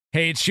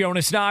Hey, it's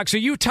Jonas Knox. Are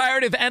you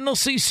tired of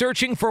endlessly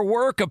searching for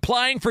work,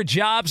 applying for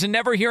jobs, and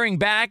never hearing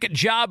back?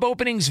 Job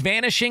openings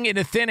vanishing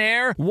into thin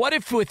air? What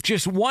if with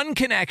just one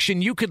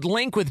connection, you could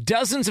link with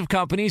dozens of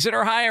companies that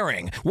are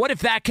hiring? What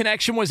if that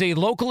connection was a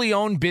locally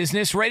owned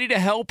business ready to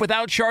help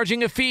without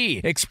charging a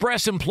fee?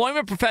 Express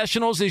Employment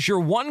Professionals is your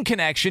one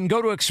connection.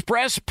 Go to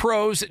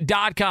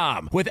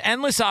expresspros.com. With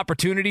endless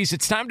opportunities,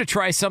 it's time to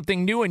try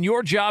something new in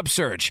your job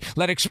search.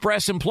 Let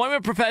Express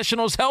Employment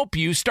Professionals help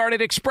you. Start at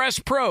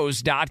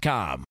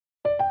expresspros.com.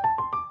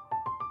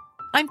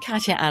 I'm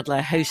Katya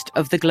Adler, host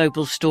of The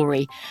Global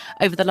Story.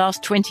 Over the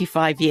last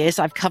 25 years,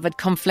 I've covered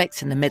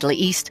conflicts in the Middle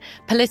East,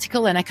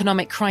 political and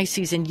economic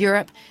crises in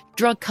Europe,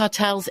 drug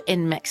cartels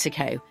in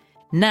Mexico.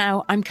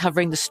 Now I'm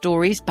covering the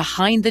stories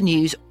behind the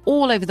news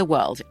all over the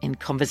world in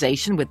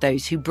conversation with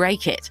those who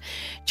break it.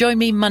 Join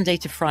me Monday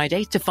to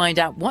Friday to find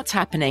out what's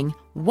happening,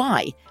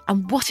 why,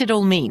 and what it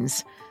all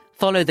means.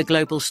 Follow The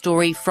Global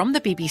Story from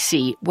the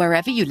BBC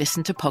wherever you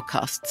listen to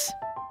podcasts.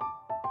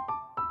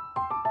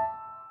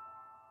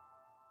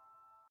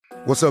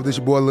 What's up, this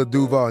your boy Lil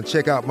Duval, and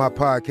check out my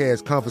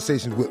podcast,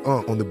 Conversations with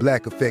Unc, on the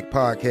Black Effect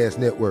Podcast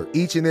Network.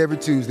 Each and every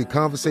Tuesday,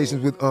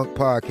 Conversations with Unc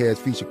podcast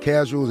feature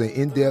casuals and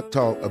in-depth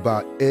talk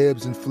about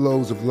ebbs and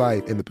flows of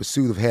life and the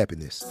pursuit of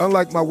happiness.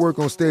 Unlike my work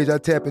on stage, I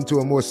tap into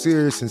a more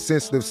serious and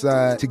sensitive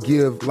side to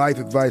give life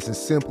advice and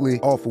simply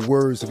offer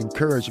words of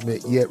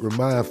encouragement, yet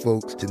remind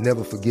folks to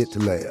never forget to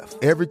laugh.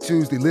 Every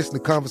Tuesday, listen to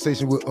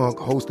Conversations with Unc,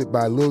 hosted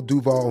by Lil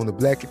Duval on the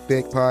Black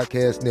Effect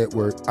Podcast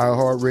Network,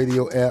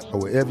 iHeartRadio app, or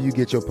wherever you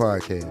get your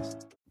podcasts.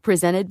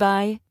 Presented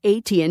by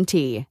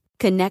AT&T.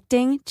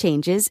 Connecting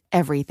changes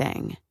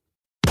everything.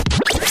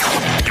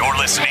 You're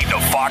listening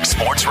to Fox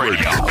Sports Radio.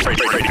 Yeah!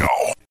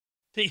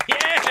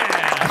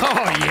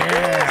 Oh,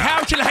 yeah. How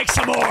would you like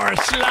some more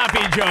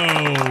Sloppy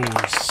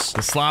Joes?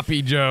 The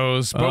Sloppy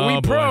Joes. But we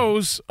boy.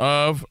 pros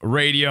of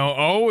radio,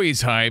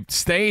 always hyped,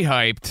 stay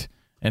hyped,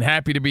 and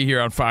happy to be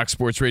here on Fox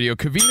Sports Radio.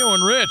 Covino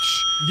and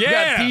Rich.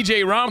 Yeah. We got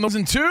DJ Ramos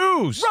and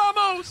twos.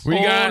 Ramos! We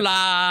got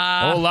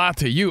Hola! Hola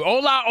to you.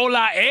 Hola,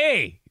 hola,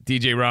 eh.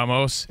 DJ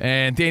Ramos.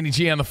 And Danny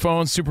G on the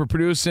phone, super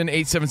producing,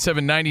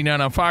 877-99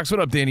 on Fox.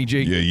 What up, Danny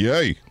G?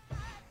 Yay.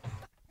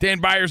 Dan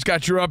Byers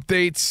got your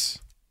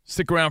updates.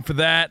 Stick around for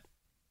that.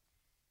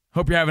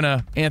 Hope you're having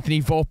a Anthony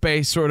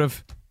Volpe sort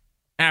of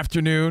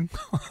afternoon.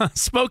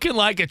 Spoken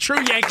like a true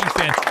Yankee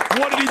fan.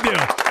 What did he do?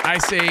 I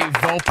say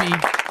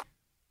Volpe.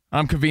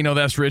 I'm Covino,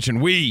 that's Rich,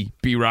 and we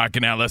be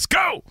rocking out. Let's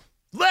go!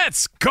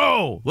 Let's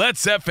go!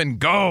 Let's effing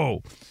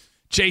go!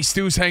 Jay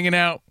Stu's hanging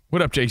out.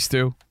 What up, Jay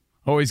Stu?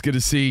 Always good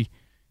to see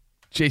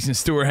Jason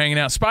Stewart hanging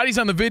out. Spotty's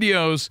on the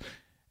videos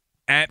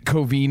at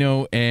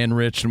Covino and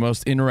Rich, the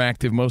most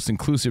interactive, most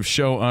inclusive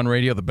show on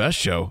radio, the best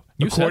show,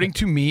 according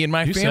to me and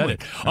my family.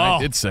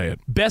 I did say it.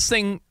 Best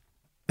thing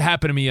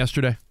happened to me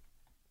yesterday.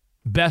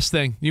 Best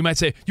thing. You might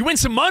say, you win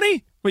some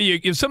money? Well,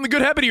 you something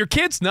good happened to your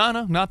kids? No,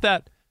 not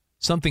that.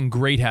 Something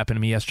great happened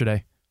to me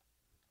yesterday.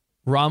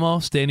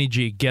 Ramos, Danny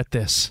G, get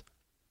this.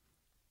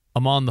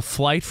 I'm on the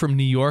flight from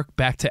New York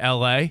back to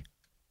L.A.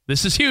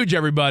 This is huge,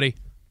 everybody.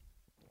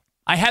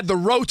 I had the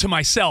row to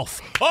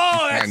myself.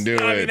 Oh,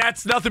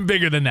 that's nothing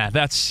bigger than that.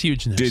 That's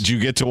huge news. Did you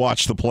get to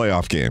watch the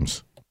playoff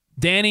games?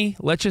 Danny,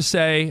 let's just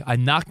say I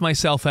knocked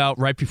myself out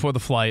right before the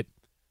flight.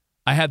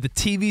 I had the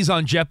TVs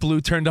on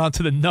JetBlue turned on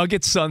to the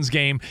Nuggets-Suns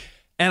game,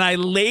 and I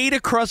laid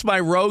across my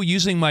row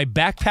using my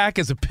backpack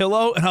as a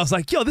pillow, and I was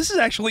like, yo, this is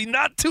actually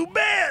not too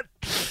bad.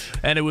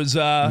 And it was...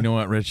 you know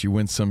what, Rich? You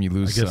win some, you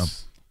lose some.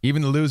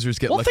 Even the losers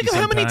get lucky sometimes. Well,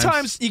 think of how many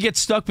sometimes. times you get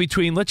stuck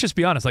between, let's just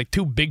be honest, like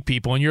two big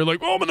people, and you're like,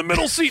 oh, I'm in the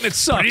middle seat, and it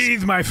sucks.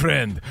 Breathe, my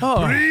friend.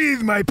 Oh.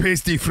 Breathe, my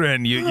pasty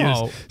friend. You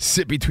just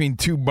sit between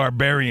two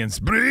barbarians.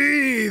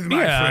 Breathe,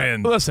 my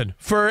friend. Listen,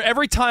 for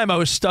every time I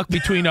was stuck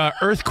between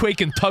Earthquake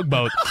and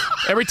Tugboat,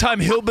 every time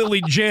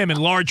Hillbilly Jim and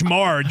Large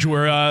Marge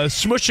were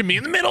smushing me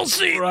in the middle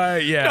seat. Right,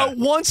 yeah. You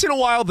know, once in a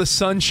while, the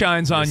sun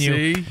shines on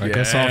you. I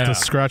guess I'll have to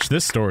scratch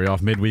this story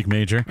off Midweek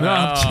Major.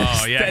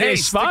 Oh, yeah. Hey,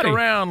 stick Spotty.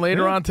 around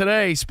later on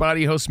today.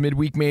 Spotty hosts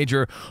Midweek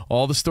Major.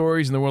 All the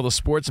stories in the world of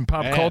sports and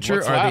pop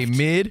culture. Are they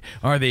mid?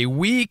 Are they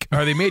weak?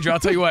 Are they major? I'll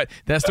tell you what,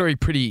 that story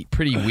pretty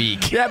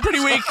weak. Yeah,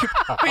 pretty weak.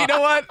 But you know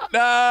what?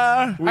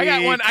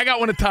 I got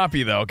one to top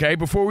you, though, okay?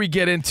 Before we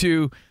get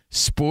into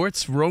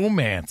sports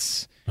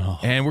romance.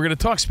 And we're going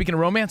to talk, speaking of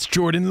romance,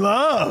 Jordan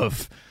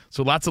Love.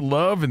 So lots of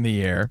love in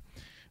the air.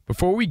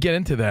 Before we get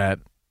into that,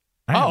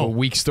 I have a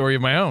weak story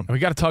of my own. We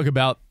got to talk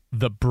about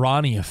the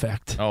Bronny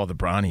effect. Oh, the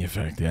Bronny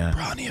effect, yeah.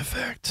 Bronny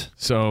effect.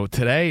 So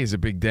today is a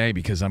big day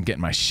because I'm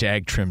getting my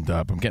shag trimmed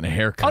up. I'm getting a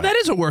haircut. Oh, that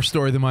is a worse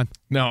story than mine.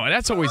 No,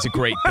 that's always a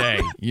great day.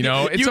 You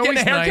know, it's you always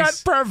get a haircut?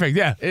 nice. Perfect,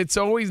 yeah. It's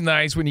always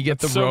nice when you get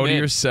the row to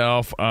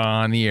yourself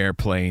on the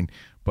airplane.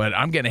 But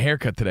I'm getting a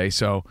haircut today,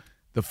 so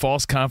the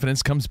false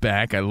confidence comes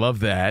back. I love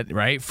that,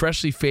 right?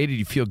 Freshly faded,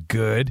 you feel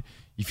good.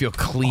 You feel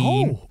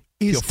clean. Oh.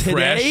 Is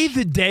today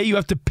the day you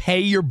have to pay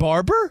your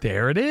barber?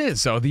 There it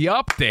is. So the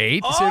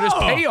update. So there's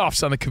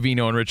payoffs on the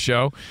Covino and Rich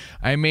show.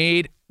 I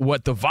made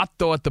what the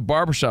vato at the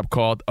barbershop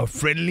called a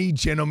friendly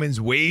gentleman's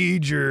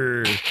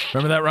wager.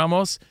 Remember that,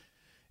 Ramos?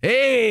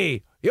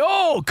 Hey,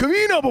 Yo,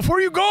 Camino, before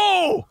you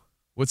go.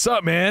 What's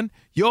up, man?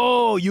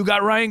 Yo, you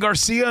got Ryan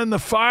Garcia in the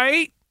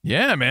fight?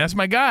 Yeah, man, that's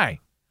my guy.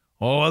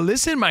 Oh,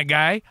 listen, my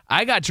guy,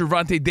 I got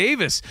Gervonta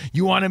Davis.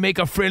 You want to make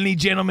a friendly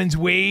gentleman's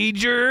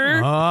wager?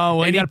 Oh,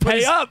 well, you got to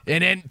pay up.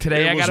 And then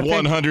today I got to pay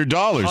 $100,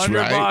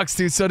 right? $100,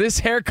 dude. So this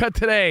haircut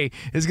today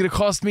is going to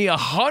cost me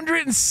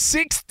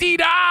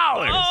 $160.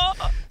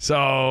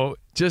 So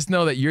just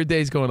know that your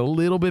day's going a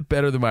little bit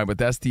better than mine, but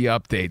that's the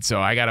update. So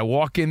I got to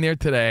walk in there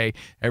today.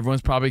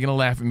 Everyone's probably going to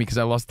laugh at me because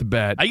I lost the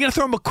bet. Are you going to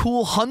throw him a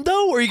cool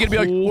hundo, or are you going to be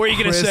like, or are you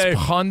going to say,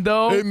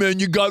 hundo? hey, man,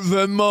 you got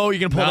Venmo? You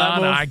going to pull that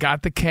move? No, I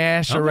got the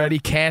cash already,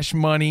 cash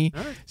money.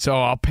 Right. So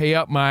I'll pay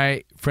up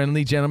my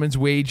friendly gentleman's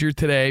wager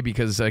today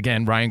because,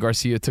 again, Ryan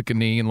Garcia took a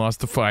knee and lost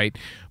the fight.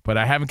 But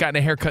I haven't gotten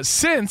a haircut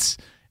since.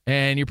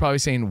 And you're probably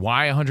saying,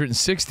 why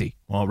 $160?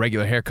 Well,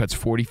 regular haircut's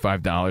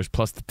 $45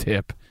 plus the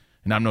tip.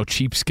 And I'm no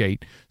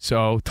cheapskate.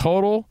 So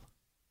total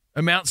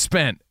amount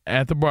spent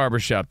at the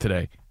barbershop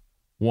today,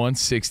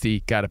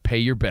 $160. Got to pay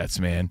your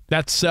bets, man.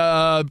 That's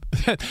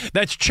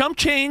that's chump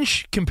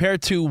change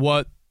compared to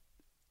what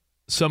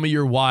some of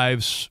your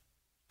wives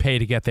pay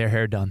to get their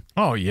hair done.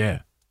 Oh, yeah.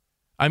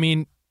 I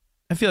mean,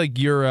 I feel like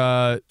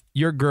your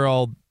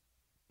girl,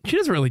 she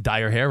doesn't really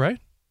dye her hair, right?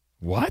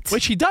 What?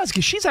 Wait, she does,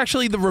 because she's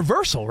actually the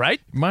reversal, right?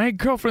 My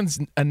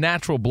girlfriend's a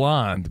natural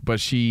blonde, but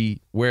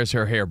she wears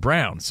her hair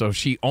brown, so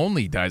she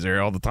only dyes her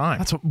hair all the time.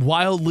 That's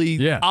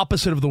wildly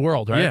opposite of the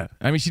world, right? Yeah.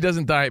 I mean, she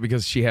doesn't dye it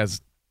because she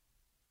has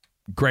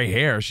gray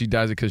hair. She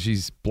dyes it because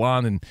she's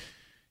blonde, and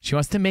she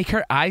wants to make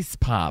her eyes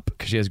pop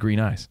because she has green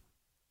eyes.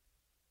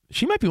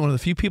 She might be one of the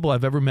few people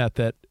I've ever met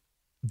that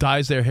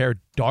dyes their hair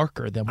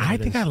darker than what I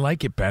think I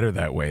like it better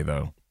that way,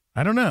 though.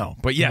 I don't know.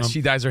 But yes,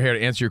 she dyes her hair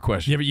to answer your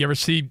question. You ever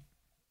see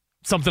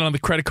something on the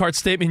credit card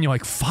statement and you're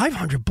like,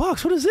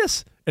 $500? What is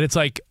this? And it's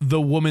like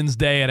the Woman's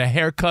Day at a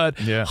haircut,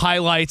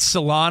 highlights,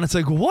 salon. It's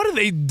like, what are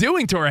they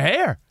doing to her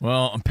hair?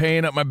 Well, I'm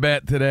paying up my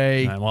bet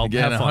today. Right, well,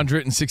 again,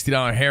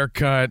 $160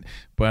 haircut,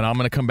 but I'm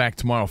going to come back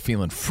tomorrow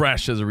feeling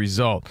fresh as a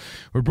result.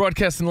 We're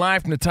broadcasting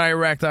live from the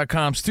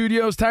TireRack.com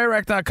studios.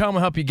 TireRack.com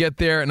will help you get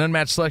there. An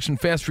unmatched selection,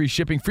 fast, free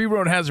shipping, free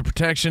road hazard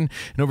protection,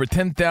 and over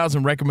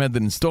 10,000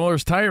 recommended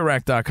installers.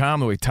 TireRack.com,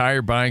 the way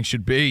tire buying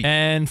should be.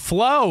 And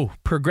Flo,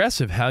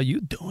 Progressive, how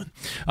you doing?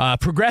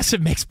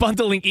 Progressive makes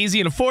bundling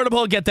easy and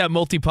affordable. Get that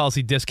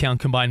multi-policy discount,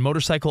 combine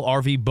motorcycle,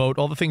 RV, boat,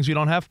 all the things we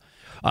don't have,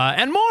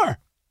 and more.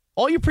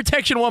 All your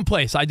protection in one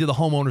place. I do the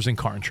homeowners and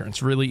car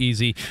insurance. Really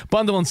easy.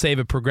 Bundle and save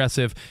at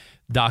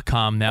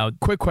Progressive.com. Now,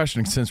 quick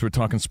question, since we're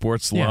talking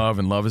sports love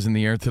and love is in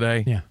the air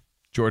today. Yeah.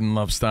 Jordan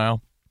Love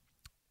style.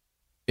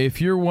 If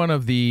you're one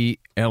of the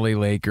LA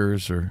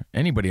Lakers or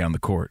anybody on the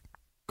court,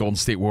 Golden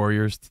State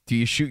Warriors, do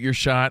you shoot your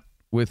shot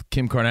with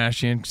Kim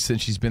Kardashian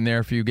since she's been there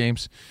a few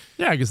games?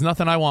 Yeah, because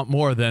nothing I want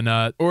more than...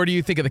 or do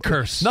you think of the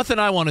curse? Nothing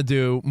I want to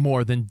do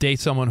more than date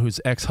someone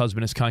whose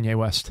ex-husband is Kanye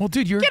West. Well,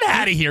 dude, get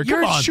out of here.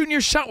 You're Come on. shooting your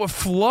shot with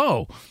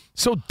Flo.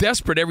 So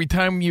desperate every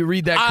time you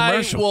read that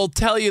commercial. I will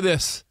tell you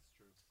this.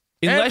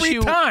 Unless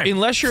you're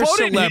Flo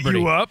didn't hit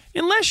you up.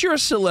 Unless you're a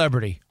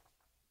celebrity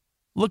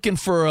looking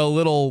for a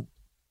little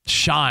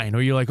shine,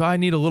 or you're like, I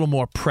need a little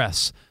more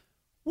press.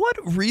 What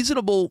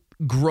reasonable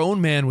grown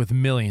man with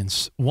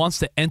millions wants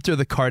to enter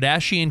the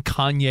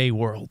Kardashian-Kanye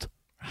world?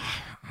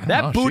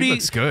 That booty she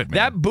looks good, man.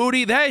 That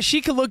booty,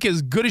 she can look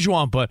as good as you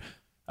want, but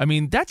I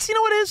mean, that's, you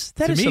know what it is?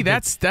 To me,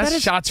 that's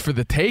shots for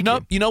the taking.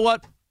 No, you know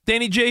what?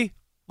 Danny G,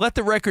 let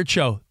the record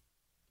show.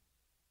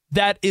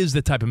 That is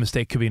the type of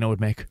mistake Covino would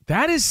make.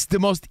 That is the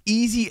most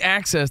easy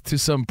access to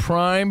some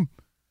prime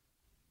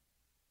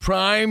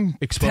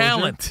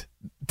exposure?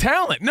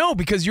 Talent. No,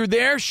 because you're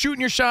there shooting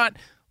your shot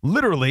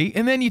literally,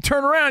 and then you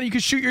turn around, you can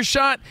shoot your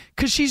shot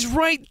because she's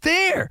right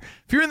there.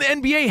 If you're in the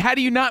NBA, how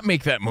do you not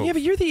make that move? Yeah,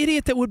 but you're the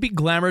idiot that would be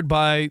glamored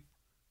by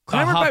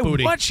a hot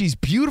booty. What? She's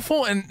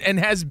beautiful and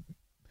has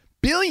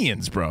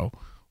billions, bro.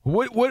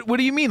 What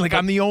do you mean? Like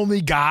I'm the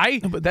only guy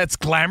that's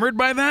glamored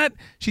by that?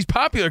 She's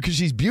popular because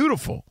she's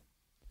beautiful.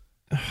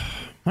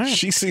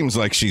 She seems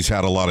like she's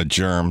had a lot of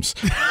germs.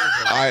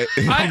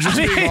 I'm just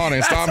being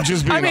honest.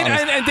 honest.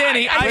 And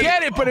Danny, I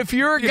get it, but if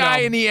you're a guy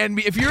in the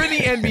NBA, if you're in the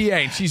NBA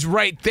and she's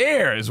right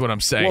there, is what I'm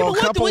saying. Well, a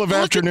couple of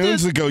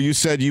afternoons ago, you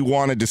said you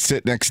wanted to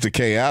sit next to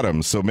Kay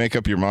Adams, so make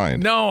up your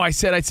mind. No, I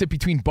said I'd sit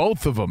between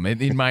both of them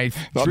in my.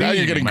 Well, now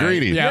you're getting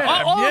greedy.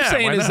 Yeah. All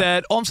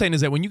I'm saying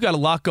is that when you got a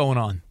lot going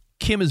on,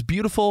 Kim is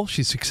beautiful,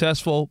 she's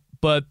successful,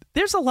 but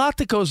there's a lot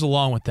that goes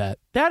along with that.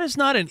 That is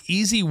not an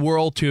easy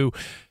world to,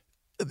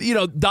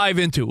 dive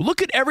into.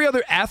 Look at every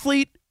other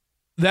athlete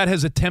that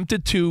has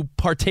attempted to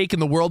partake in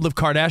the world of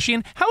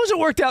Kardashian. How has it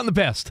worked out in the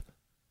past?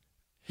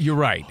 You're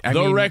right.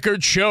 The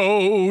record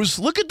shows.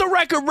 Look at the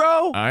record,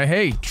 bro.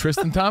 Hey,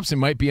 Tristan Thompson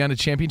might be on a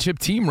championship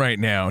team right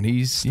now, and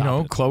he's,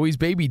 Khloe's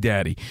baby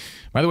daddy.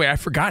 By the way, I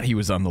forgot he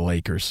was on the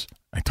Lakers.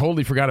 I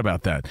totally forgot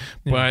about that.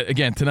 Yeah. But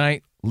again,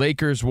 tonight,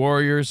 Lakers,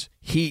 Warriors,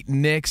 Heat,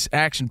 Knicks,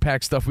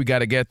 action-packed stuff we got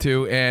to get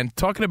to. And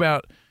talking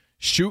about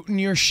shooting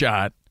your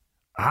shot,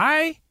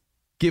 I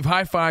give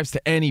high fives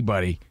to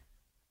anybody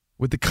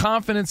with the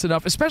confidence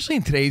enough, especially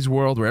in today's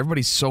world where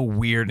everybody's so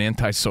weird and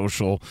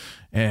antisocial,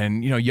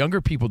 and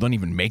younger people don't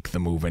even make the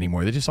move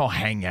anymore. They just all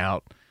hang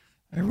out.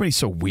 Everybody's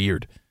so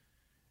weird.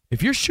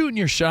 If you're shooting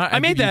your shot,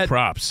 I give you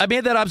props. I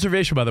made that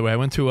observation, by the way. I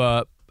went to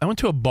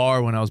a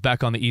bar when I was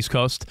back on the East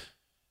Coast,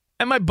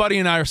 and my buddy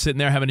and I are sitting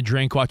there having a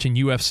drink, watching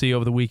UFC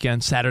over the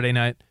weekend, Saturday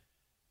night,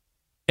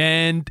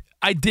 and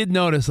I did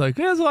notice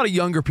there's a lot of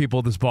younger people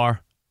at this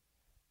bar.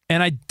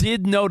 And I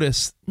did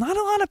notice not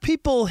a lot of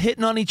people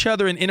hitting on each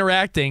other and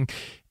interacting.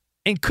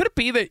 And could it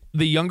be that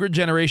the younger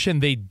generation,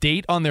 they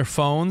date on their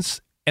phones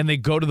and they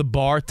go to the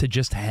bar to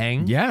just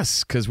hang?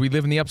 Yes, because we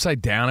live in the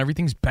upside down.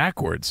 Everything's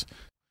backwards.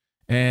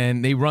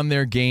 And they run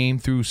their game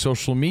through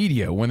social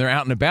media. When they're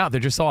out and about,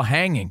 they're just all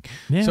hanging.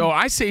 Yeah. So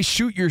I say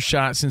shoot your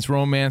shot since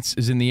romance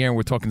is in the air.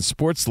 We're talking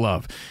sports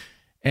love.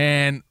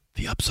 And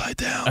the upside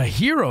down. A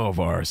hero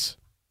of ours.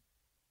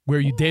 Where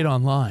you date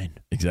online.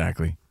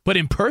 Exactly. But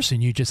in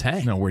person, you just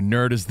hang. No, where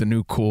nerd is the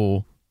new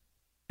cool,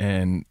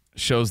 and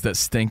shows that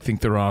stink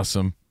think they're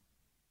awesome.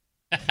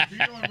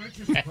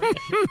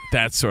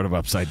 That's sort of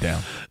upside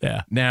down.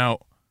 Yeah. Now,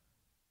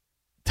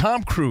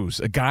 Tom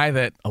Cruise, a guy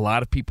that a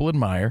lot of people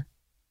admire.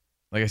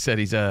 Like I said,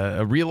 he's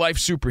a real-life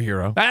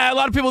superhero. A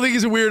lot of people think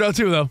he's a weirdo,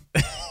 too, though.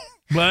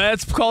 But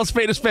let's call a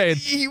spade a spade.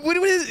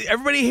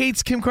 Everybody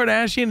hates Kim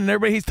Kardashian, and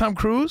everybody hates Tom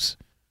Cruise?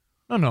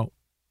 No.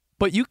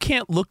 But you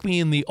can't look me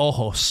in the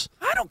ojos.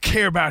 I don't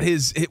care about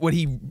what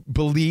he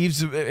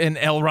believes in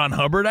L. Ron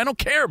Hubbard. I don't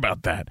care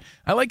about that.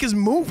 I like his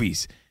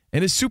movies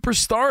and his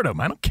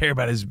superstardom. I don't care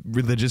about his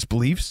religious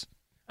beliefs.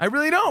 I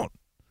really don't.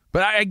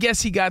 But I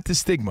guess he got the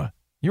stigma.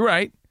 You're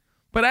right.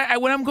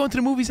 But when I'm going to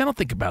the movies, I don't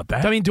think about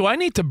that. I mean, do I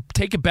need to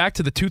take it back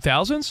to the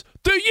 2000s?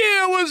 The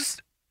year was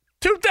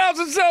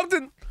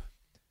 2000-something.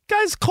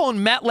 Guy's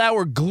calling Matt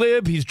Lauer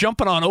glib. He's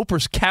jumping on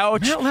Oprah's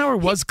couch. Matt Lauer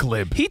was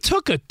glib. He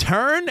took a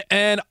turn,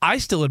 and I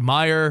still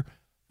admire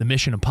the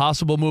Mission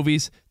Impossible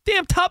movies.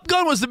 Damn, Top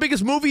Gun was the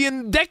biggest movie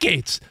in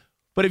decades.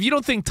 But if you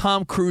don't think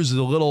Tom Cruise is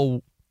a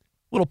little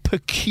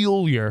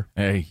peculiar.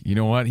 Hey, you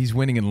know what? He's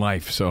winning in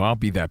life, so I'll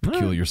be that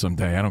peculiar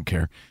someday. I don't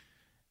care.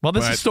 Well,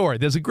 there's a story.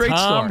 There's a great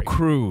story. Tom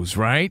Cruise,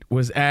 right,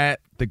 was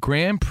at the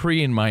Grand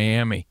Prix in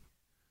Miami.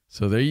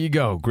 So there you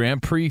go,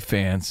 Grand Prix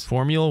fans.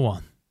 Formula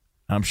One.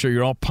 I'm sure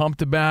you're all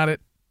pumped about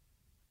it.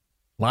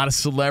 A lot of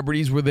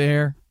celebrities were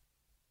there.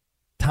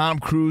 Tom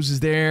Cruise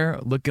is there,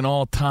 looking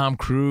all Tom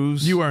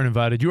Cruise. You weren't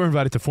invited. You were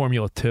invited to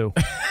Formula 2.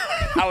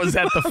 I was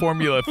at the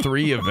Formula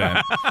 3 event.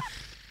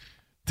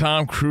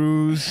 Tom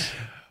Cruise.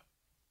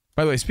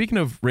 By the way, speaking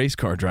of race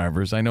car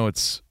drivers, I know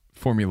it's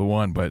Formula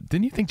 1, but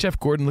didn't you think Jeff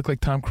Gordon looked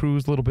like Tom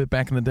Cruise a little bit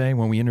back in the day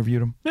when we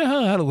interviewed him? Yeah,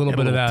 I had a little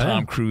bit of that.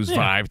 Tom Cruise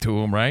vibe to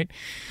him, right?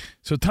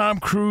 So Tom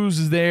Cruise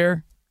is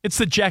there. It's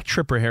the Jack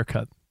Tripper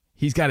haircut.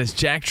 He's got his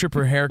Jack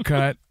Tripper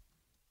haircut.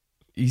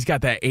 He's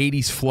got that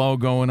 80s flow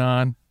going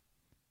on.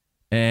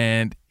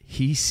 And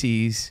he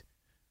sees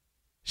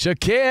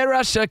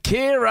Shakira.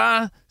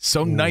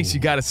 So nice, you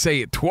got to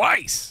say it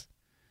twice.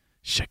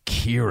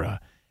 Shakira.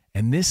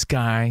 And this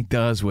guy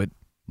does what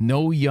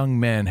no young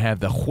men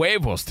have the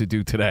huevos to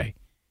do today.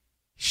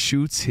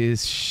 Shoots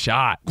his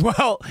shot.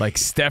 Well, like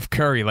Steph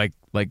Curry, like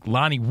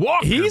Lonnie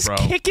Walker, he's bro.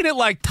 Kicking it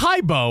like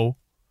Tybo.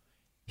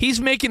 He's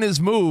making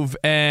his move,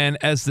 and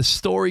as the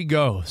story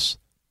goes,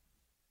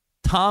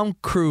 Tom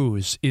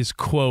Cruise is,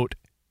 quote,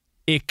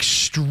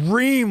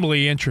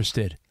 extremely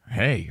interested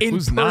in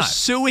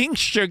pursuing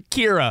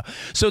Shakira.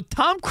 So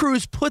Tom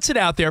Cruise puts it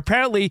out there.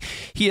 Apparently,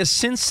 he has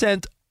since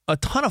sent a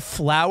ton of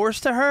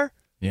flowers to her.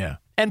 Yeah.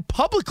 And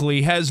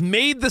publicly has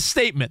made the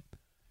statement,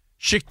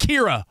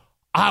 Shakira,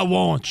 I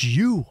want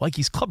you. Like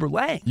he's Clubber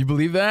Lang. You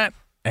believe that?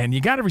 And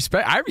you got to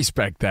respect. I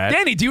respect that.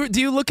 Danny, do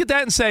you look at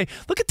that and say,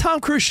 look at Tom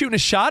Cruise shooting a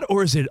shot,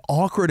 or is it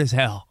awkward as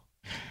hell?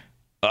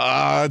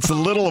 It's a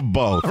little of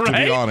both, right? To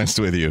be honest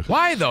with you.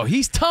 Why, though?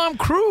 He's Tom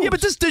Cruise. Yeah, but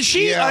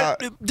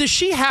does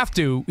she have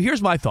to?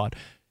 Here's my thought.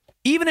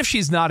 Even if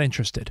she's not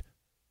interested,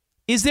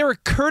 is there a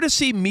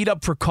courtesy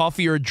meetup for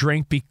coffee or a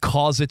drink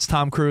because it's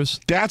Tom Cruise?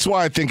 That's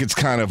why I think it's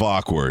kind of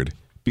awkward,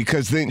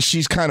 because then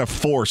she's kind of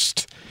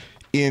forced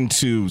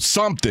into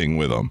something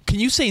with him. Can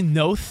you say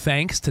no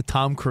thanks to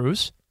Tom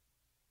Cruise?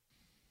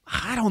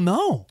 I don't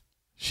know.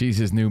 She's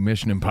his new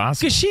Mission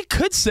Impossible. Because she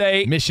could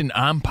say... Mission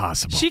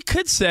Impossible. She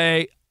could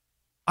say,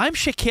 I'm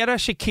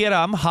Shakira,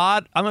 I'm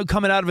hot, I'm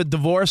coming out of a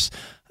divorce.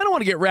 I don't want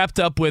to get wrapped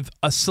up with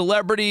a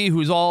celebrity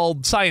who's all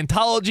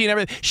Scientology and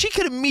everything. She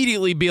could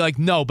immediately be like,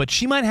 no, but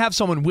she might have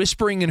someone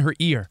whispering in her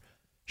ear,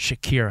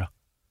 Shakira,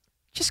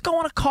 just go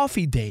on a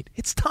coffee date.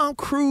 It's Tom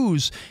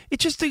Cruise.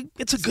 It's a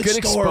good story.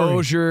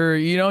 Exposure.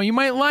 You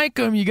might like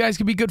him. You guys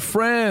could be good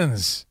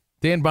friends.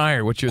 Dan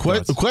Byer, what's your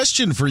thoughts? A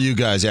question for you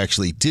guys,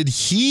 actually. Did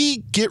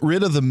he get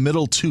rid of the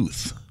middle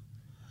tooth?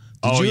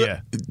 Yeah.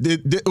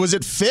 Was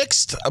it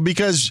fixed?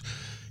 Because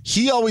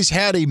he always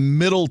had a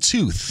middle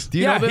tooth. Do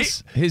you know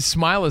this? His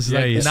smile is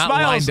not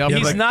lined up.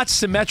 He's not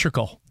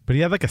symmetrical. But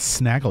he had like a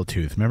snaggle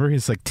tooth. Remember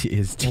his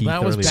his teeth?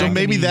 That was so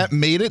maybe that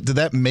made it? Did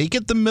that make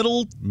it the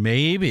middle?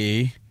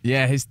 Maybe.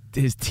 Yeah, his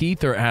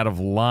teeth are out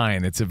of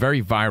line. It's a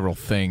very viral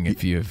thing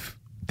if you've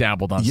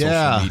dabbled on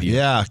social media.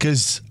 Yeah,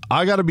 because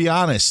I got to be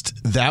honest.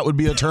 That would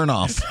be a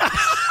turnoff.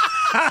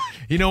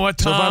 You know what,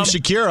 Tom? So if I'm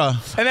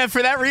Shakira. And then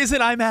for that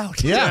reason, I'm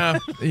out. Yeah.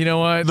 You know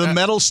what? The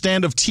metal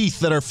stand of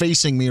teeth that are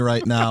facing me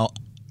right now.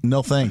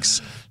 No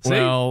thanks.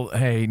 Well,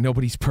 hey,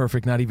 nobody's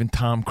perfect, not even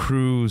Tom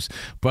Cruise.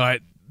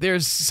 But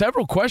there's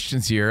several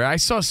questions here. I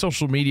saw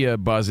social media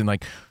buzzing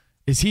like,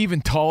 is he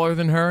even taller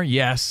than her?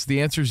 Yes.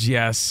 The answer is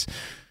yes.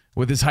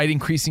 With his height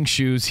increasing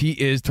shoes, he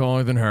is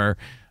taller than her.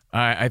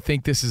 I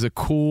think this is a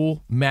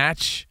cool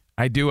match.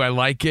 I do. I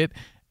like it.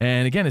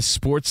 And again, it's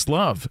sports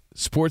love,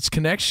 sports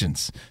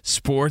connections,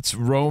 sports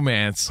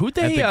romance at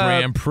the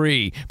Grand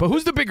Prix. But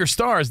who's the bigger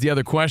star is the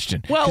other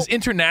question. Well, because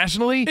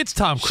internationally, it's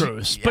Tom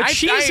Cruise.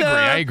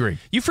 I agree.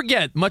 You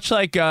forget, much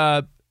like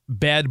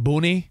Bad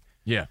Bunny.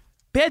 Yeah.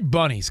 Bad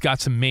Bunny's got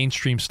some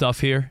mainstream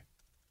stuff here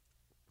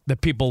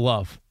that people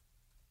love.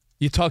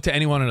 You talk to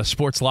anyone in a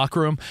sports locker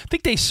room. I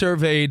think they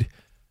surveyed.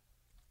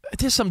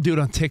 There's some dude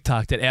on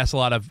TikTok that asked a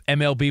lot of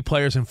MLB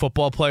players and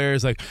football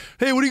players, like,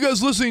 hey, what are you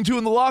guys listening to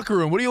in the locker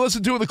room? What do you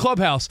listen to in the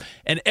clubhouse?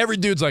 And every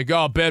dude's like,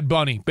 oh, Bad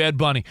Bunny, Bad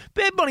Bunny.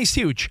 Bad Bunny's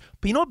huge.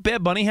 But you know what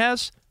Bad Bunny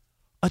has?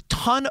 A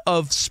ton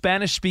of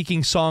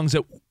Spanish-speaking songs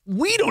that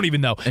we don't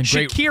even know. And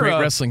great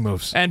wrestling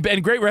moves. And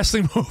great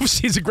wrestling moves.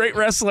 He's a great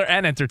wrestler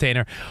and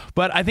entertainer.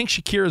 But I think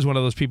Shakira is one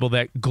of those people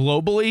that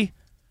globally,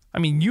 I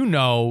mean,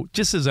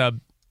 just as a,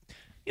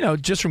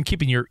 just from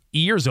keeping your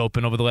ears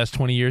open over the last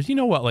 20 years, you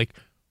know what, like,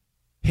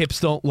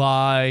 Hips Don't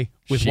Lie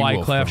with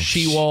Wyclef,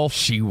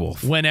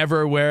 She-Wolf.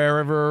 Whenever,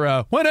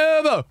 wherever,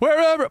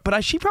 wherever.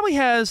 But she probably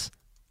has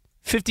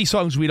 50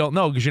 songs we don't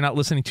know because you're not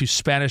listening to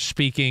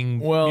Spanish-speaking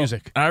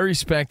music. I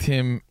respect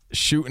him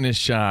shooting his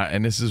shot,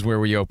 and this is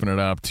where we open it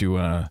up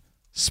to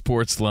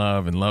sports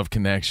love and love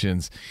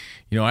connections.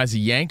 As a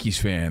Yankees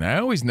fan, I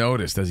always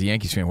noticed as a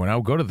Yankees fan when I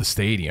would go to the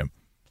stadium,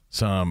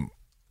 some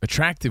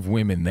attractive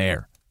women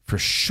there. For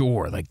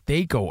sure. Like,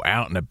 they go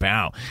out and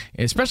about,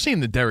 especially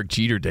in the Derek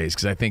Jeter days,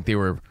 because I think they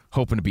were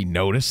hoping to be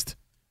noticed,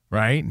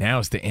 right? Now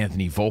it's the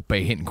Anthony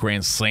Volpe hitting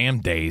Grand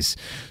Slam days.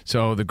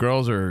 So the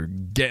girls are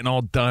getting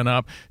all done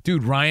up.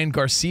 Dude, Ryan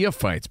Garcia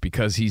fights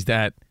because he's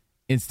that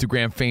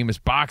Instagram famous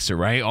boxer,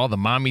 right? All the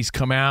mommies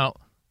come out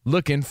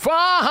looking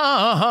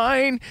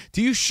fine.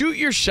 Do you shoot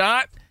your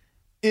shot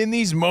in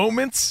these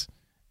moments?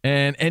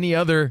 And any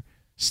other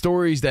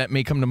stories that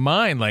may come to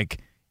mind, like,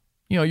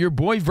 your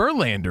boy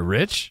Verlander,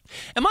 Rich.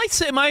 Am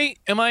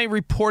I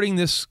reporting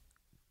this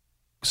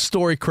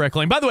story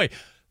correctly? And by the way,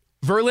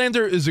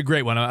 Verlander is a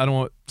great one.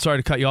 Sorry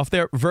to cut you off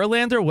there.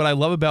 Verlander, what I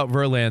love about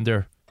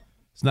Verlander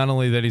is not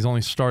only that he's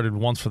only started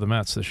once for the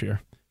Mets this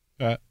year.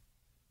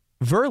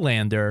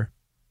 Verlander,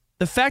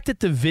 the fact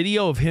that the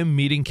video of him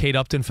meeting Kate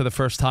Upton for the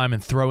first time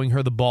and throwing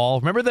her the ball,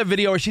 remember that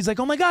video where she's like,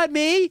 oh my God,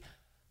 me?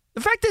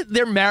 The fact that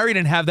they're married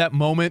and have that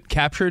moment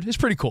captured is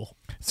pretty cool.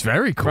 It's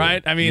very cool.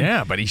 Right? I mean,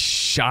 yeah, but he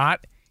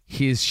shot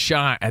his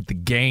shot at the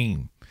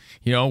game,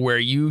 where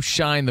you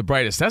shine the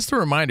brightest. That's the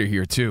reminder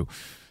here, too.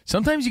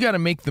 Sometimes you got to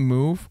make the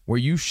move where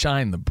you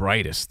shine the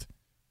brightest.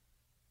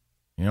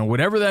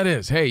 Whatever that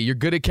is. Hey, you're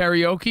good at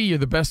karaoke. You're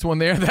the best one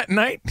there that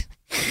night.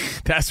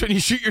 That's when you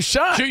shoot your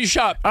shot. Shoot your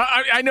shot.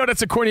 I know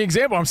that's a corny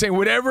example. I'm saying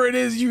whatever it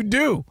is you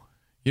do.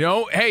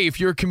 Hey, if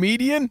you're a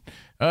comedian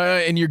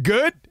and you're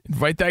good,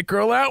 invite that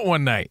girl out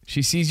one night.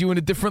 She sees you in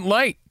a different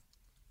light.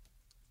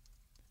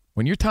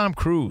 When you're Tom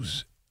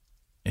Cruise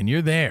and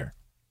you're there,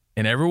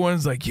 and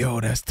everyone's like,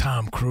 yo, that's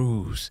Tom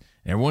Cruise.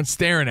 And everyone's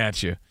staring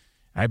at you.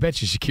 I bet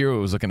you Shakira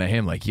was looking at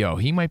him like, yo,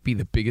 he might be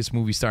the biggest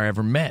movie star I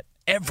ever met,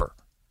 ever.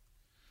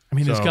 I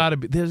mean, there's got to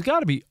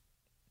be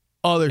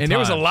other times. And there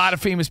was a lot of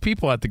famous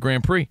people at the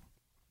Grand Prix.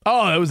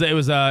 Oh, it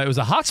was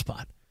a hot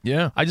spot.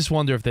 Yeah. I just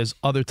wonder if there's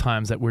other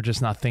times that we're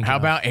just not thinking How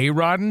of. about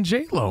A-Rod and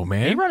J-Lo,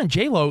 man? A-Rod and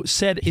J-Lo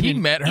said in he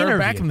an met her interview,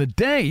 back in the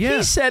day, yeah.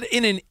 He said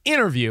in an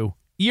interview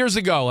years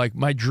ago, like,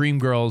 my dream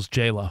girl's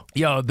J-Lo.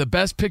 Yo, the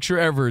best picture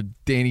ever,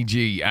 Danny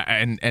G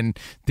and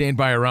Dan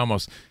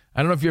Bayer-Ramos.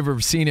 I don't know if you've ever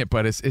seen it,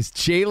 but it's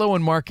J-Lo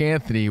and Mark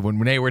Anthony when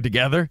they were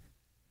together.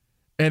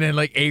 And then,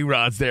 like,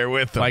 A-Rod's there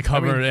with them. Like,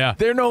 hovering, yeah.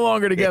 They're no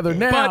longer together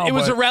now. But it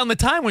was around the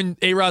time when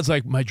A-Rod's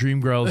like, my dream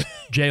girl's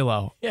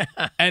J-Lo. Yeah.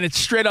 And it's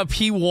straight up,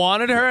 he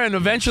wanted her, and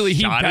eventually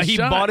he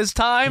bought his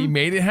time. He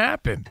made it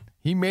happen.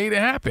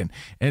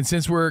 And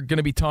since we're going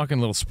to be talking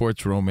a little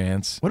sports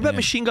romance. What about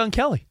Machine Gun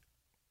Kelly?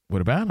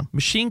 What about him?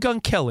 Machine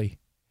Gun Kelly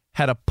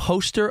had a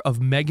poster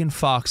of Megan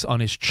Fox on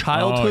his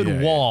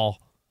childhood wall.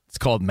 It's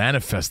called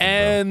Manifesting.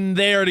 And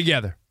they are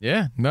together.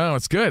 Yeah. No,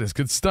 it's good. It's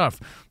good stuff.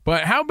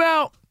 But how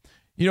about,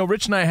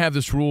 Rich and I have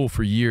this rule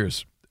for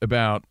years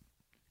about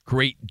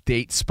great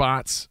date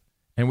spots.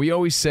 And we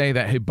always say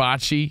that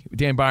Hibachi,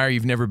 Dan Beyer,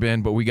 you've never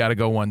been, but we got to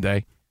go one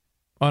day.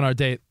 On our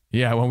date.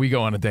 Yeah, when we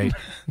go on a date.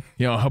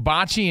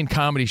 Hibachi and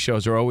comedy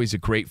shows are always a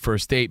great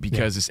first date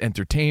because it's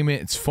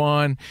entertainment, it's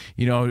fun,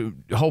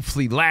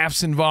 hopefully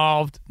laughs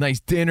involved,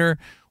 nice dinner.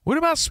 What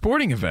about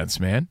sporting events,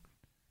 man?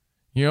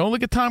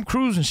 Look at Tom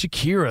Cruise and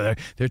Shakira.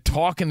 They're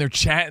talking, they're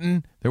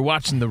chatting, they're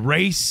watching the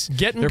race.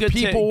 Getting good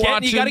people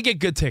watching. You got to get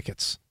good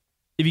tickets.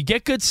 If you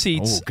get good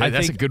seats,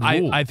 that's a good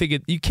rule. I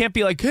think you can't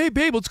be like, hey,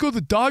 babe, let's go to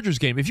the Dodgers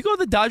game. If you go to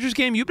the Dodgers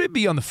game, you better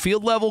be on the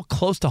field level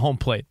close to home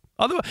plate.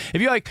 Otherwise,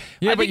 if you're like,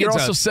 yeah, I but think you're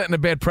it's also setting a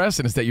bad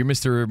precedence that you're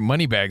Mr.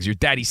 Moneybags, you're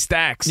Daddy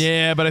Stacks.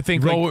 Yeah, but I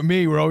think roll with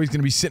me. We're always going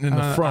to be sitting in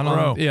the front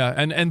row. Yeah,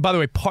 and by the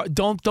way,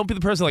 don't be the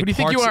person like. Who do you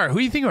think you are? Who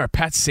do you think you are?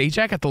 Pat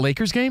Sajak at the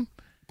Lakers game?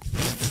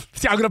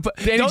 I'm gonna put.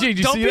 Danny G, did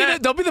you see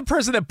that? Don't be the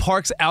person that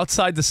parks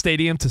outside the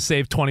stadium to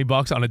save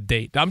 $20 on a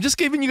date. I'm just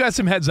giving you guys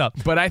some heads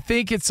up. But I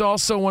think it's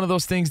also one of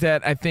those things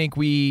that I think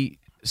we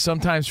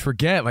sometimes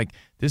forget. Like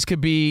this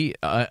could be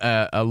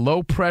a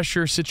low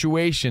pressure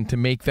situation to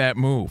make that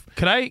move.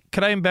 Could I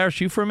embarrass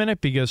you for a minute?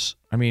 Because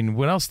I mean,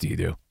 what else do you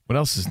do? What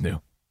else is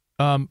new?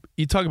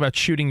 You talk about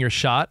shooting your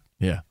shot.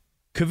 Yeah,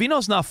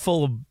 Covino's not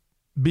full of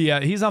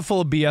BS. He's not full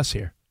of BS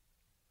here.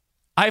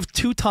 I have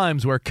 2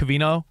 times where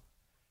Covino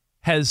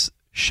has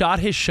shot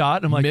his shot.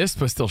 And I'm like, missed,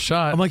 but still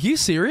shot. I'm like, you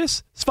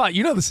serious? Spot,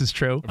 you know this is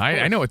true.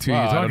 I know it's who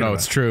you're talking I don't know about.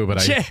 it's true,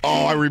 but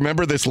I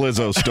remember this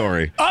Lizzo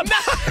story. I'm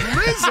not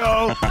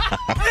Lizzo,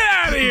 get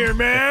out of here,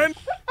 man.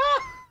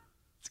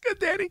 It's good,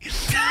 Danny.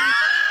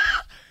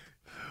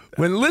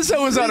 When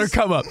Lizzo was on her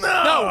come up,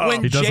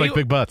 when he does like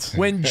big butts.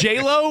 When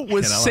J-Lo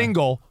was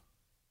single,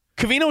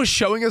 Covino was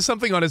showing us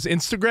something on his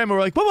Instagram, and we're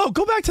like, whoa,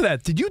 go back to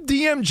that. Did you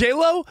DM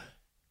J-Lo?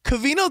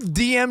 Covino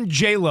DM'd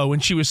J-Lo when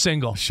she was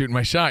single. Shooting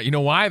my shot. You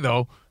know why,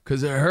 though?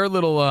 Because her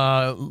little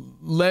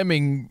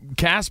lemming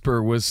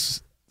Casper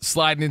was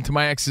sliding into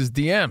my ex's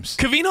DMs.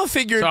 Covino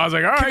figured. So I was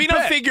like, all right,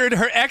 Covino figured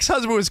her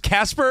ex-husband was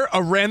Casper,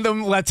 a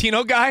random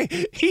Latino guy.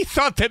 He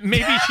thought that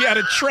maybe she had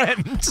a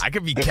trend. I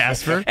could be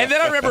Casper. And then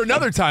I remember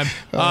another time.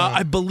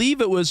 I believe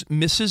it was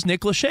Mrs.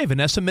 Nick Lachey,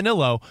 Vanessa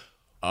Manillo.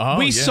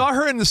 We saw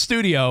her in the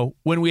studio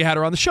when we had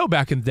her on the show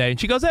back in the day, and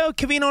she goes, "Oh,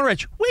 Covino and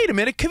Rich. Wait a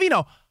minute,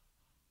 Covino.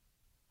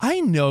 I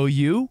know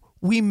you.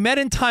 We met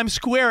in Times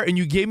Square, and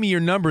you gave me your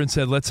number and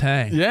said, let's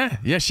hang."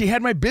 Yeah. She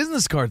had my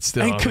business card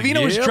still. And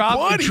Covino was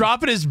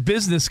dropping his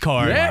business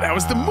card. Yeah, that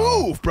was the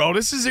move, bro.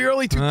 This is the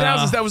early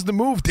 2000s. That was the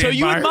move, Dan. So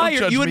you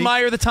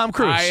admire the Tom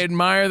Cruise. I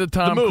admire the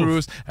Tom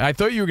Cruise. I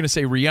thought you were going to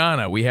say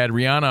Rihanna. We had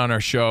Rihanna on our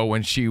show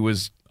when she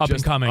was up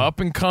and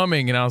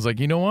coming. And I was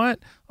like, you know what?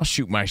 I'll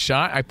shoot my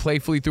shot. I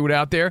playfully threw it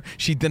out there.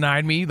 She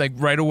denied me like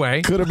right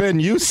away. Could have been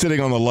you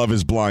sitting on the Love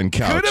is Blind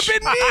couch. Could have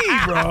been me,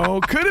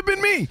 bro. Could have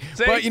been me.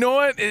 But you know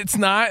what? It's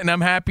not, and I'm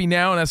happy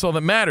now, and that's all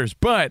that matters.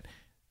 But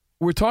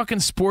we're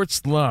talking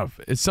sports love.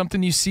 It's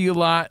something you see a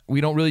lot.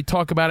 We don't really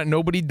talk about it.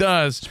 Nobody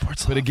does.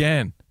 Sports but love.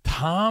 Again,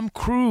 Tom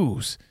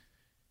Cruise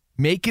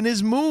making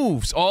his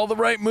moves, all the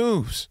right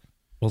moves.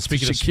 Well,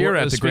 speaking of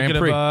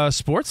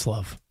sports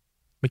love,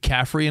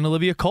 McCaffrey and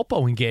Olivia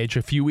Culpo engaged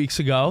a few weeks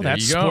ago.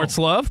 That's sports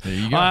love. There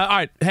you go. All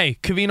right. Hey,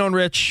 Covino and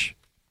Rich,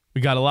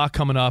 we got a lot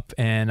coming up.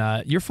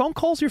 And your phone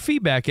calls, your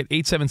feedback at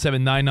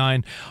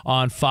 877-99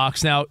 on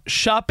Fox. Now,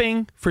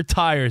 shopping for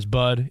tires,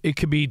 bud, it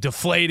could be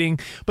deflating,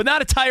 but not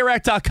at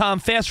TireRack.com.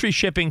 Fast free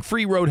shipping,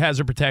 free road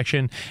hazard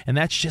protection, and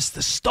that's just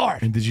the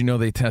start. And did you know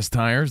they test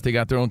tires? They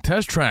got their own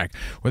test track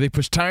where they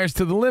push tires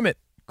to the limit.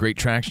 Great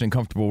traction and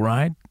comfortable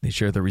ride. They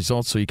share the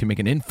results so you can make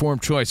an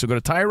informed choice. So go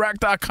to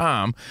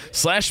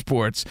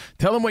TireRack.com/sports.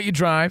 Tell them what you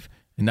drive.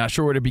 And not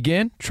sure where to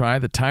begin? Try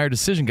the Tire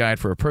Decision Guide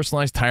for a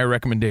personalized tire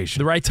recommendation.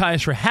 The right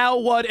tires for how,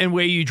 what, and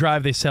where you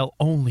drive. They sell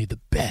only the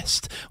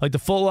best. Like the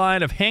full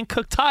line of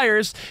hand-cooked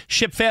tires,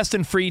 ship fast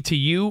and free to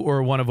you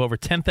or one of over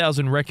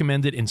 10,000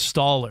 recommended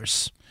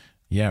installers.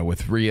 Yeah,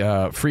 with free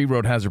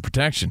road hazard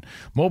protection.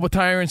 Mobile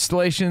tire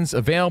installations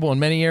available in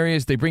many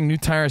areas. They bring new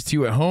tires to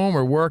you at home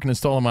or work and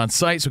install them on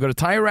site. So go to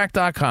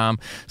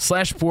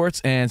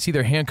TireRack.com/sports and see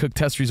their hand-cooked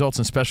test results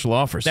and special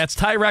offers. That's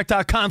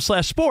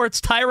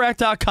TireRack.com/sports.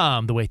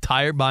 TireRack.com, the way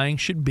tire buying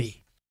should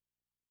be.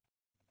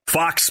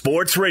 Fox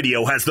Sports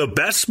Radio has the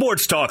best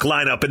sports talk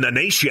lineup in the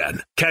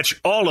nation.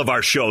 Catch all of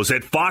our shows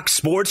at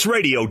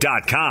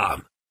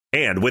foxsportsradio.com.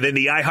 And within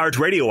the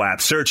iHeartRadio app,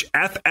 search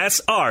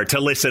FSR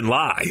to listen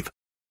live.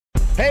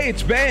 Hey,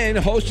 it's Ben,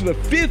 host of The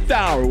Fifth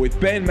Hour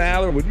with Ben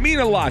Maller. It would mean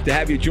a lot to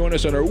have you join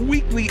us on our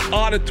weekly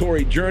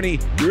auditory journey.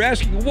 You're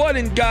asking, what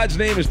in God's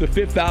name is The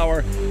Fifth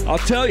Hour? I'll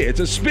tell you,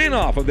 it's a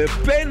spin-off of The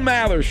Ben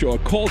Maller Show, a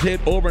cult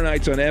hit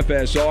overnights on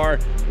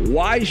FSR.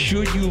 Why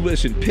should you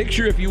listen?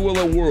 Picture, if you will,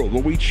 a world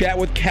where we chat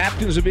with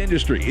captains of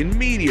industry in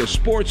media,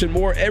 sports, and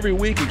more every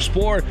week.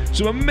 Explore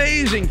some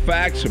amazing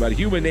facts about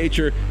human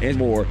nature and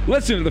more.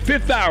 Listen to The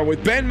Fifth Hour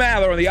with Ben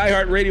Maller on the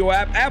iHeartRadio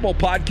app, Apple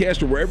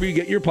Podcast, or wherever you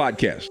get your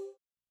podcasts.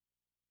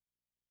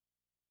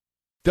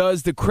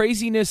 Does the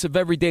craziness of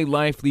everyday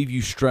life leave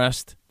you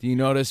stressed? Do you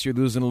notice you're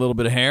losing a little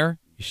bit of hair?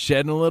 You're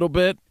shedding a little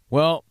bit?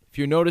 Well, if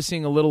you're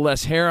noticing a little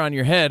less hair on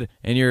your head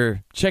and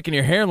you're checking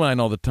your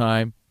hairline all the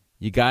time,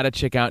 you got to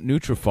check out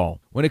Nutrafol.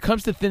 When it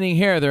comes to thinning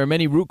hair, there are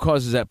many root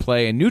causes at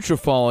play, and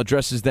Nutrafol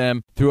addresses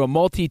them through a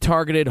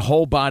multi-targeted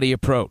whole-body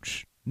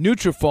approach.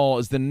 Nutrafol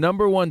is the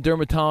 #1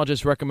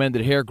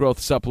 dermatologist-recommended hair growth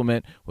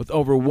supplement, with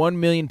over 1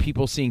 million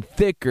people seeing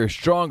thicker,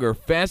 stronger,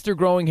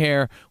 faster-growing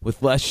hair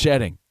with less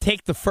shedding.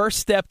 Take the first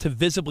step to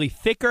visibly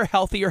thicker,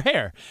 healthier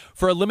hair.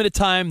 For a limited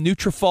time,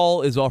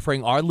 Nutrafol is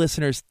offering our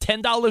listeners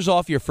 $10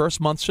 off your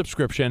first month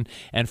subscription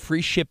and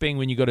free shipping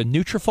when you go to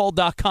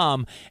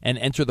Nutrafol.com and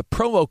enter the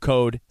promo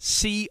code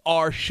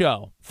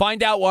CRSHOW.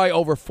 Find out why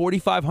over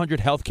 4,500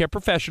 healthcare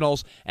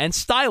professionals and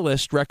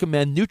stylists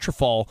recommend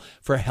Nutrafol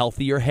for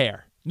healthier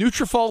hair.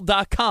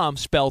 Nutrafol.com,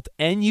 spelled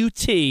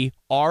Nutrafol.com,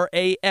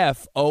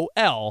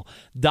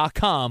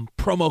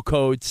 promo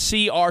code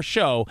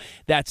CRSHOW.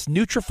 That's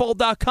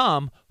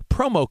Nutrafol.com,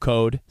 promo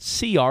code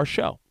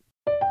CRSHOW.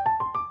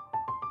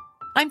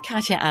 I'm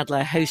Katya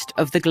Adler, host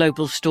of The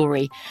Global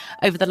Story.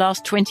 Over the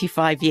last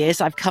 25 years,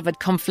 I've covered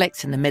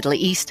conflicts in the Middle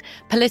East,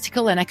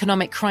 political and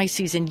economic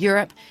crises in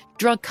Europe,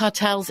 drug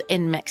cartels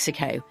in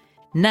Mexico.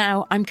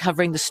 Now I'm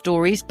covering the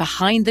stories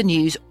behind the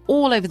news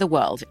all over the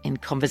world in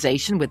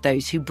conversation with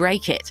those who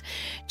break it.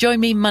 Join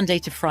me Monday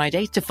to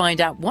Friday to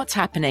find out what's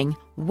happening,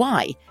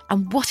 why,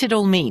 and what it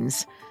all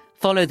means.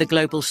 Follow The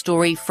Global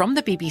Story from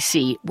the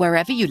BBC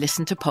wherever you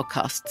listen to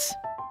podcasts.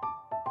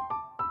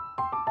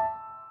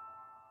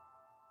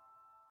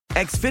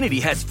 Xfinity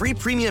has free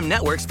premium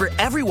networks for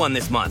everyone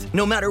this month,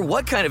 no matter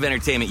what kind of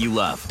entertainment you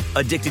love.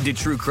 Addicted to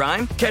true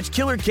crime? Catch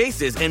killer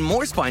cases and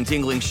more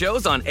spine-tingling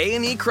shows on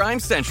A&E Crime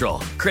Central.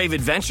 Crave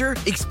adventure?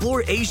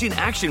 Explore Asian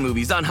action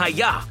movies on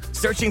Hi-Ya.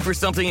 Searching for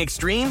something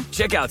extreme?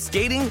 Check out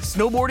skating,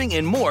 snowboarding,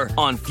 and more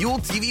on Fuel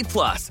TV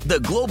Plus, the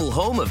global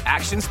home of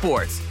action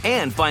sports.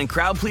 And find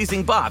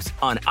crowd-pleasing bops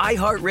on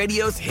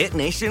iHeartRadio's Hit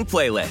Nation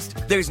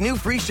playlist. There's new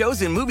free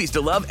shows and movies to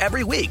love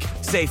every week.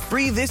 Say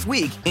free this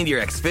week in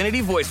your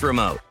Xfinity voice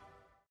remote.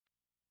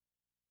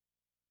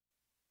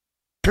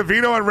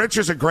 Covino and Rich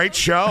is a great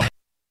show.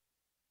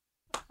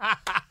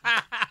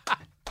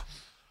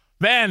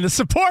 Man, the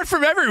support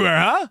from everywhere,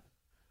 huh?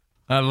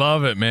 I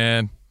love it,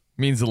 man.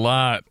 Means a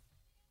lot.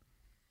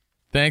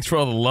 Thanks for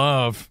all the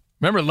love.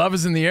 Remember, love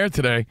is in the air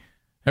today.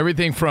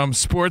 Everything from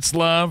sports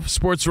love,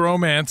 sports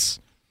romance,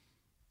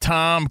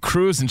 Tom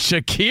Cruise and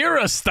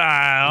Shakira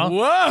style.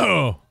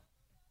 Whoa.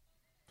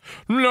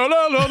 La,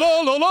 la, la,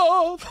 la, la,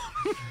 la.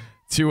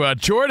 To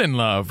Jordan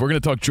love. We're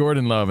going to talk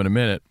Jordan love in a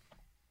minute.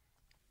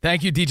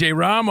 Thank you, DJ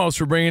Ramos,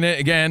 for bringing it.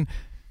 Again,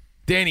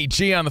 Danny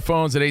G on the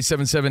phones at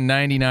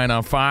 877-99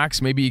 on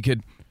Fox. Maybe you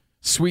could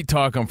sweet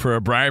talk him for a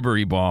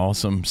bribery ball,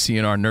 some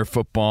CNR Nerf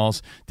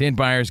footballs. Dan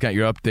Byers got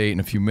your update in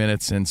a few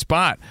minutes. And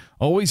Spot,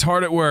 always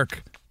hard at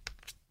work.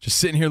 Just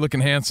sitting here looking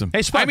handsome.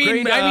 Hey, Spot,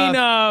 putting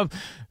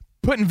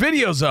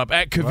videos up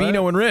at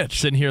Covino and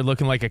Rich. Sitting here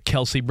looking like a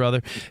Kelsey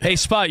brother. Hey,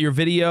 Spot, your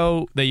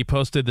video that you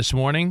posted this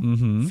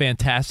morning,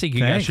 fantastic. You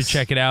guys should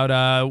check it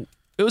out.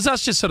 It was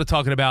us just sort of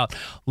talking about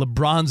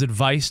LeBron's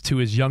advice to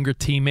his younger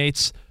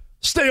teammates.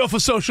 Stay off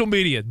of social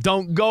media.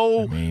 Don't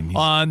go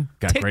on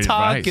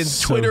TikTok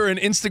and Twitter and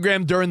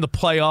Instagram during the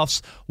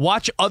playoffs.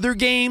 Watch other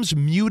games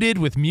muted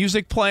with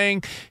music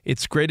playing.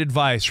 It's great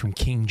advice from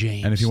King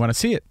James. And if you want to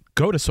see it,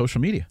 go to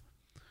social media.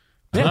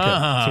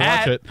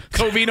 At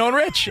Covino and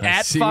Rich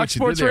at Fox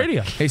Sports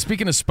Radio. Hey,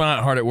 speaking of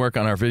Spot, hard at work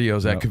on our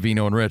videos at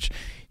Covino and Rich,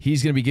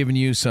 he's going to be giving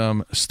you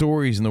some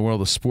stories in the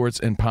world of sports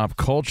and pop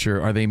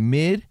culture. Are they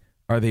mid?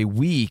 Are they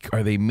weak?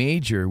 Are they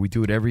major? We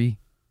do it every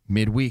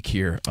midweek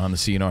here on the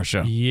CNR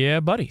show. Yeah,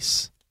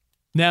 buddies.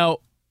 Now,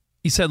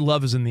 he said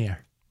love is in the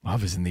air.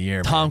 Love is in the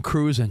air. Tom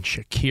Cruise and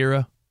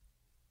Shakira.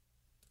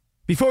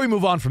 Before we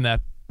move on from that,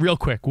 real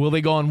quick, will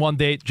they go on one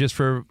date just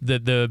for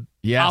the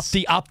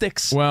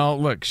optics? Well,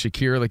 look,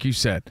 Shakira, like you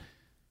said,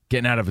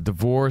 getting out of a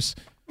divorce.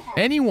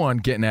 Anyone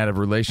getting out of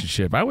a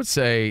relationship, I would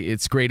say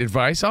it's great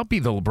advice. I'll be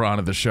the LeBron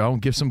of the show and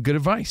give some good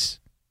advice.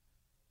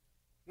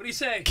 What do you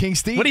say? King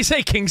Steve? What do you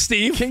say, King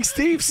Steve? King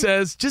Steve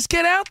says, just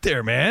get out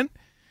there, man.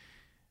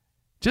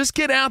 Just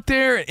get out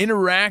there and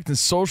interact and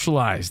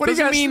socialize. What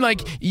doesn't mean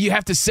like you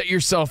have to set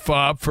yourself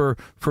up for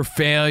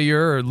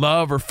failure or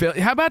love or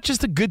failure. How about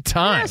just a good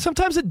time? Yeah,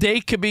 sometimes a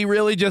date could be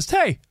really just,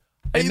 hey,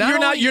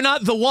 you're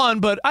not the one,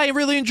 but I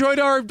really enjoyed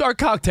our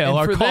cocktail,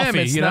 our for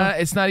coffee. Them,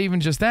 it's not even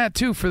just that,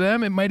 too. For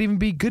them, it might even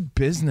be good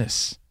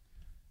business.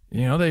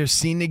 You know, they're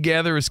seen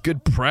together. It's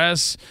good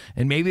press.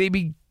 And maybe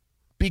they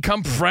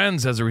become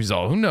friends as a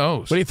result. Who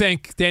knows? What do you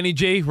think, Danny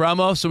G,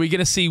 Ramos? Are we going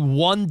to see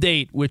one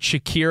date with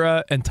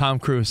Shakira and Tom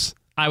Cruise?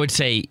 I would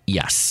say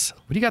yes.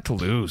 What do you got to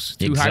lose?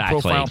 Two Exactly.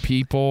 high-profile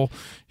people.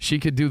 She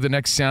could do the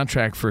next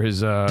soundtrack for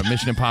his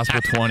Mission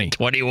Impossible 20.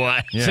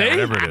 21. Yeah, see?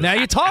 whatever it is. Now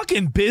you're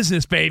talking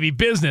business, baby,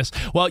 business.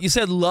 Well, you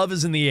said love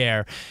is in the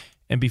air.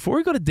 And before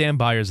we go to Dan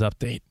Byers'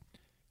 update,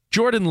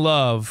 Jordan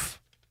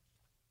Love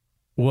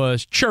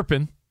was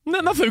chirping.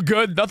 Nothing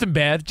good, nothing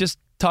bad. Just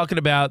talking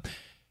about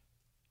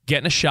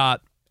getting a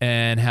shot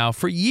and how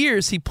for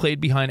years he played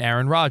behind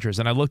Aaron Rodgers.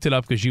 And I looked it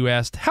up because you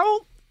asked,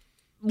 how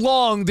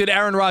long did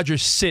Aaron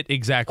Rodgers sit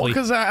exactly? Well,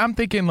 because I'm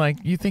thinking, like,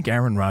 you think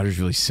Aaron Rodgers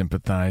really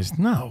sympathized?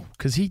 No,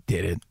 because he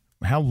did it.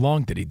 How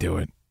long did he do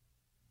it?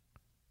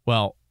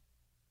 Well,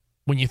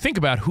 when you think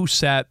about who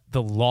sat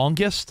the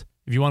longest,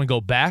 if you want to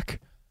go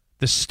back,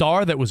 the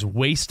star that was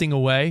wasting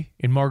away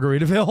in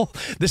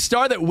Margaritaville, the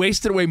star that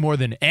wasted away more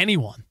than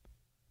anyone,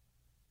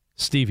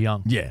 Steve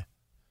Young. Yeah.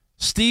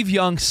 Steve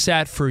Young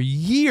sat for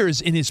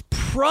years in his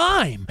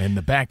prime. And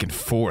the back and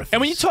forth. And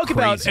when you talk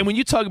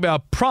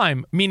about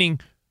prime, meaning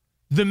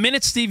the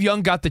minute Steve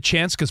Young got the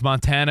chance because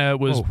Montana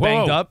was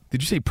banged up.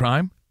 Did you say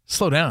prime?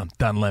 Slow down,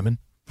 Don Lemon.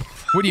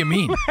 What do you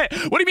mean? What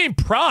do you mean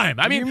prime?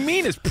 What do you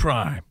mean it's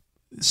prime?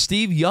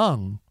 Steve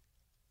Young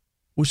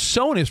was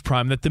so in his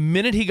prime that the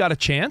minute he got a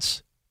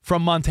chance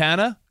from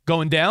Montana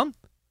going down,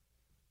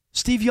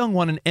 Steve Young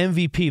won an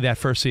MVP that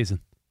first season.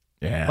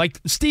 Yeah. Like,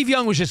 Steve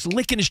Young was just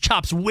licking his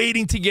chops,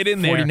 waiting to get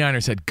in there.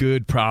 49ers had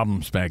good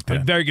problems back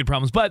then. Very good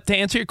problems. But to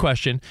answer your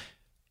question,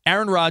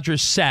 Aaron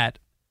Rodgers sat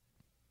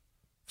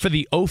for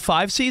the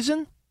 05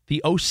 season,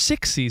 the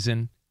 06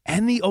 season,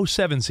 and the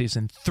 07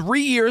 season.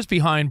 3 years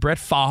behind Brett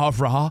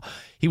Favre.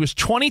 He was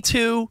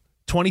 22,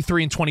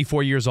 23, and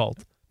 24 years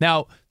old.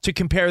 Now, to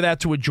compare that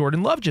to what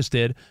Jordan Love just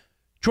did,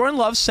 Jordan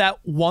Love sat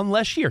one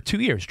less year, 2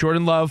 years.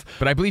 Jordan Love.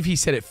 But I believe he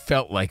said it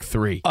felt like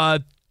 3.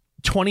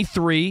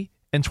 23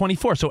 and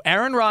 24. So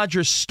Aaron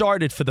Rodgers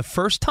started for the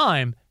first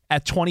time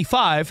at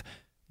 25.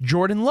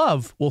 Jordan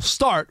Love will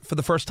start for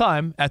the first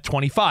time at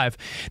 25.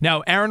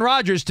 Now, Aaron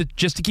Rodgers,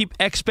 just to keep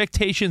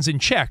expectations in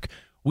check,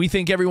 we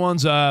think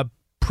everyone's a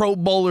Pro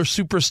Bowler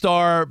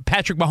superstar,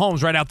 Patrick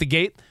Mahomes, right out the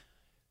gate.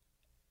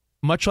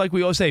 Much like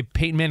we always say,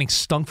 Peyton Manning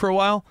stunk for a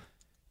while.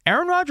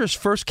 Aaron Rodgers'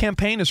 first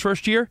campaign, his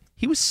first year,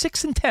 he was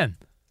 6-10.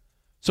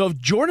 So if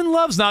Jordan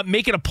Love's not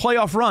making a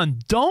playoff run,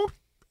 don't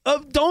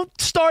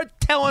start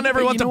telling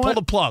everyone to pull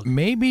the plug.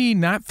 Maybe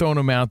not throwing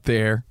him out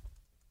there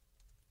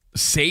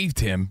saved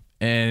him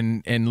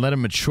and let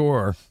him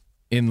mature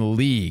in the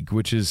league,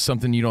 which is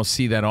something you don't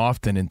see that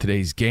often in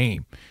today's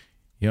game.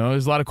 You know,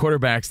 there's a lot of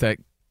quarterbacks that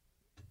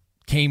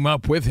came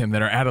up with him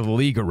that are out of the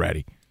league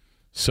already.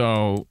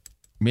 So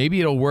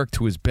maybe it'll work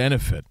to his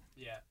benefit.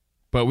 Yeah.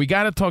 But we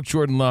got to talk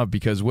Jordan Love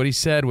because what he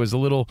said was a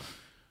little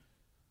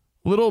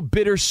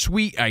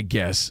bittersweet, I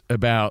guess,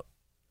 about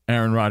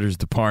Aaron Rodgers'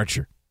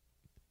 departure.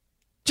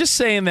 Just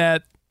saying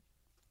that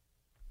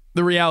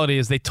the reality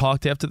is they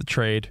talked after the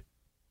trade.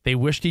 They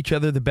wished each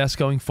other the best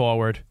going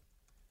forward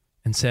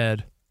and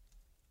said,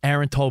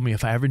 Aaron told me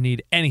if I ever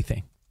need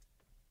anything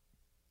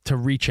to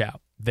reach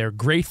out. They're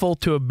grateful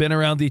to have been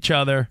around each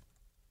other.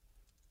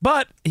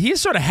 But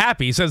he's sort of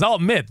happy. He says, I'll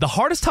admit, the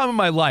hardest time of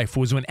my life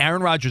was when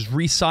Aaron Rodgers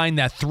re-signed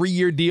that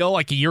 3-year deal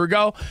like a year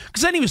ago.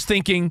 Because then he was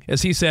thinking,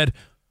 as he said,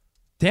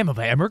 damn, am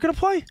I ever going to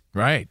play?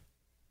 Right.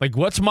 Like,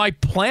 what's my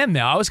plan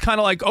now? I was kind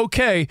of like,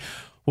 okay,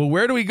 well,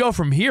 where do we go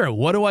from here?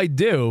 What do I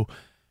do?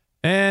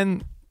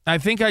 And I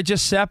think I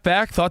just sat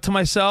back, thought to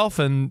myself,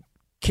 and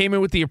came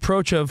in with the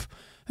approach of,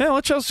 hey,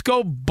 let's just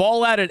go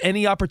ball at it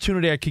any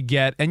opportunity I could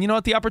get. And you know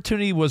what? The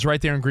opportunity was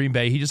right there in Green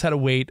Bay. He just had to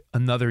wait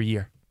another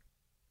year.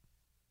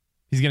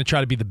 He's going to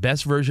try to be the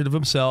best version of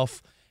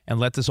himself and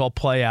let this all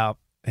play out,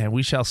 and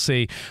we shall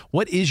see.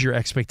 What is your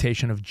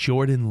expectation of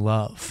Jordan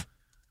Love?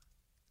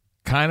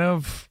 Kind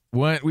of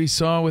what we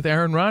saw with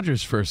Aaron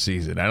Rodgers' first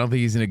season. I don't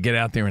think he's going to get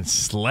out there and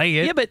slay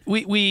it. Yeah, but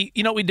we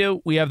you know what we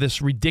do? We have this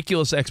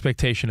ridiculous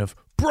expectation of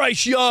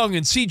Bryce Young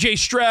and C.J.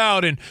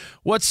 Stroud and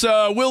what's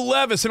Will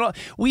Levis and all.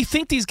 We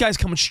think these guys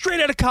coming straight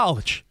out of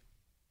college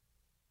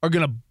are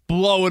going to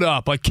blow it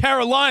up. Like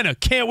Carolina,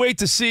 can't wait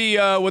to see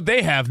what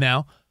they have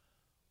now.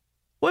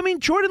 Well, I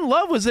mean, Jordan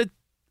Love was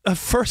a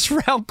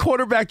first-round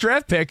quarterback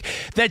draft pick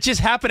that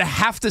just happened to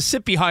have to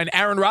sit behind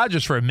Aaron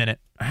Rodgers for a minute.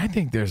 I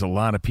think there's a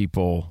lot of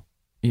people,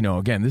 you know,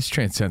 again, this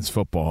transcends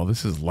football.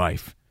 This is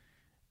life.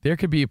 There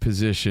could be a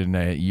position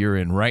that you're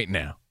in right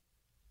now,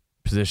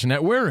 position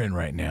that we're in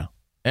right now.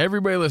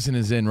 Everybody listening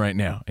is in right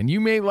now. And you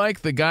may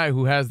like the guy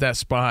who has that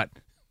spot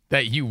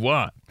that you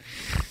want.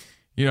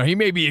 You know, he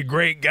may be a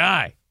great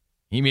guy.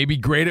 He may be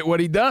great at what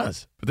he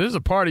does. But there's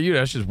a part of you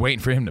that's just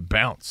waiting for him to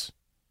bounce.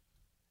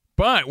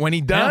 But when he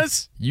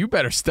does, you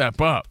better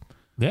step up.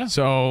 Yeah.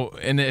 So,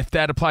 and if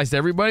that applies to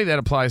everybody, that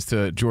applies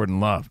to Jordan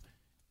Love.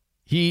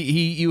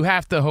 You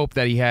have to hope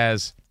that he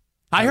has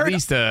at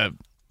least a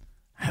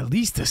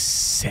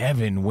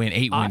 7-win,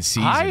 8-win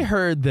season. I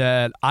heard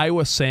that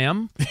Iowa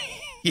Sam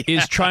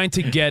is trying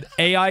to get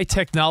AI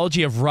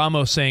technology of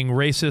Ramos saying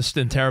racist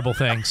and terrible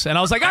things. And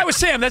I was like, Iowa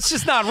Sam, that's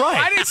just not right.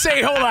 I didn't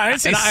say, hold on, I didn't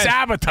say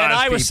sabotage. And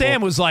Iowa people.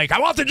 Sam was like, I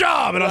want the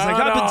job. And I was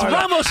like,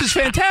 Ramos is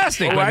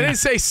fantastic. Oh, I didn't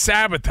say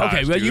sabotage.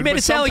 Okay, well, you made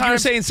it sound like you were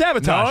saying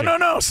sabotage.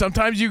 No.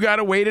 Sometimes you got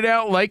to wait it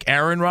out like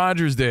Aaron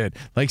Rodgers did,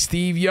 like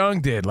Steve Young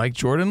did, like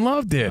Jordan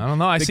Love did. I don't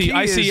know.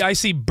 I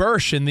see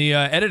Bursch in the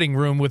editing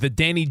room with a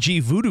Danny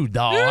G voodoo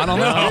doll. I don't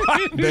know.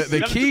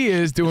 The key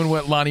is doing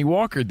what Lonnie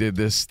Walker did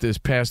this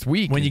past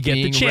week. When you get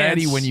the chance.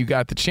 Ready when you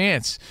got the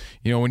chance,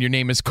 you know, when your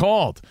name is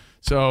called.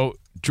 So,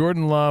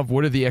 Jordan Love,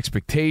 what are the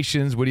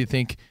expectations? What do you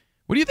think?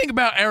 What do you think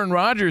about Aaron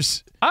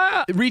Rodgers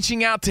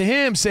reaching out to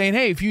him, saying,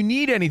 "Hey, if you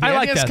need anything," I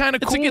like that. That's kind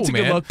of cool, It's a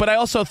good look. But I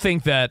also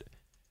think that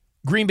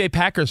Green Bay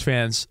Packers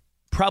fans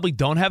probably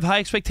don't have high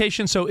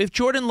expectations. So, if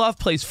Jordan Love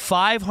plays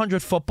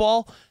 500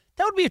 football,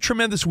 that would be a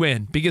tremendous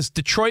win because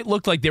Detroit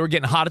looked like they were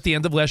getting hot at the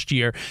end of last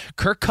year.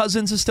 Kirk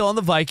Cousins is still on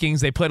the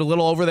Vikings. They played a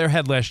little over their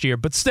head last year,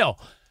 but still.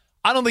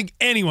 I don't think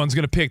anyone's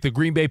going to pick the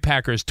Green Bay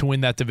Packers to win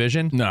that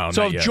division. No,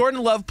 so not if yet.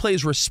 Jordan Love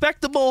plays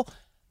respectable,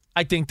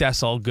 I think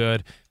that's all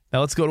good. Now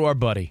let's go to our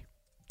buddy,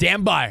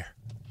 Dan Byer.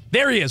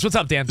 There he is. What's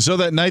up, Dan? So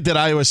that night that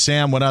Iowa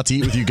Sam went out to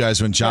eat with you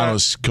guys when John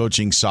was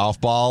coaching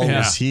softball,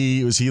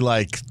 was he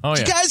like, did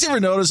you guys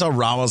ever notice how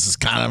Ramos is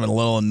kind of a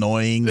little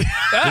annoying? You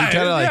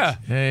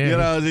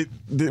know,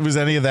 was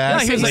any of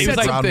that?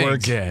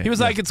 Yeah, he was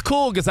like, it's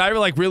cool because I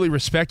really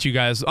respect you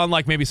guys,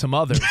 unlike maybe some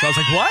others. So I was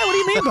like, what? What do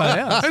you mean by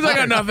that? I was like, I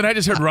got nothing. I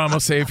just heard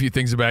Ramos say a few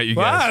things about you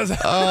guys.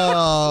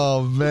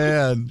 Oh,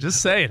 man.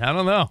 Just saying. I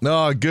don't know.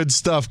 No, good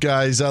stuff,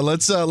 guys.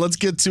 Let's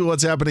get to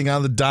what's happening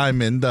on the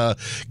diamond.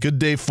 Good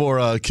day for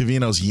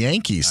Covino's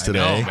Yankees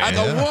today. At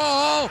the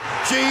wall,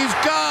 she's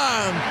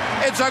gone.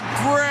 It's a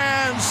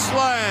grand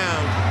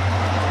slam.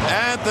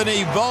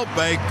 Anthony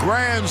Volpe,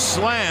 grand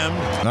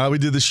slam. We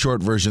did the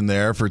short version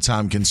there for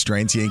time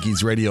constraints,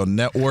 Yankees Radio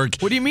Network.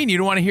 What do you mean? You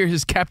don't want to hear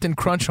his Captain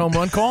Crunch home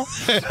run call?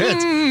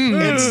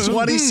 It's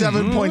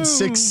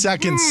 27.6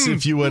 seconds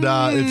if you would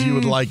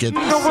like it.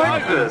 Don't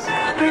like this.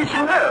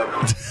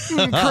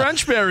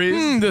 Crunch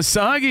berries. The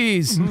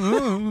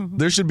Soggies.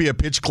 There should be a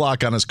pitch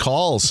clock on his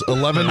calls.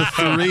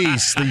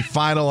 11-3, the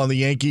final on the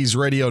Yankees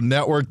Radio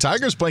Network.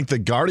 Tigers playing the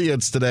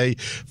Guardians today,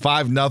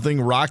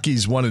 5-0.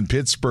 Rockies won in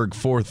Pittsburgh,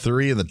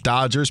 4-3. And the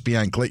Dodgers,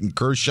 behind Clayton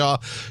Kershaw,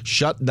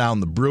 shut down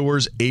the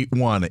Brewers,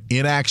 8-1.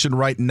 In action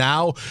right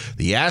now,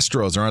 the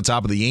Astros are on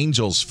top of the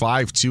Angels,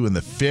 5-2 in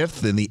the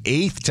 5th. In the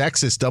 8th,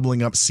 Texas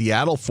doubling up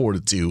Seattle,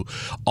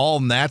 4-2. All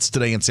Nats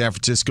today in San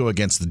Francisco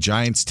against the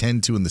Giants,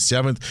 10-2 in the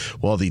 7th.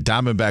 While the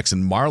Diamondbacks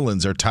and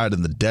Marlins are tied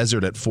in the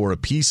desert at 4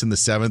 apiece in the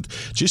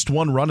 7th. Just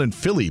one run in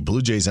Philly.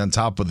 Blue Jays on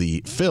top of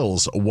the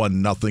Phils,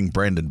 1-0.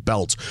 Brandon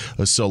Belt,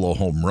 a solo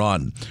home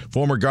run.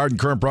 Former guard and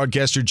current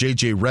broadcaster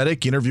J.J.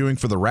 Redick interviewing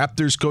for the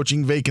Raptors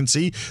coaching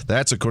vacancy.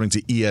 That's according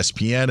to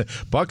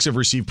ESPN. Bucks have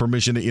received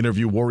permission to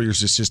interview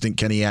Warriors assistant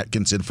Kenny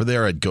Atkinson for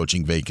their head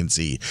coaching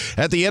vacancy.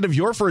 At the end of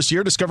your first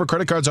year, Discover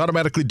credit cards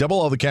automatically double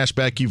all the cash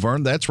back you've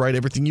earned. That's right,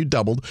 everything you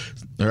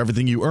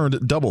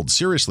earned doubled.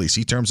 Seriously,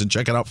 see terms and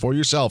check it out for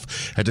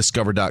yourself at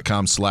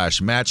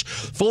discover.com/match.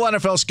 Full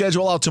NFL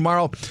schedule out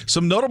tomorrow.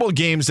 Some notable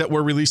games that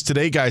were released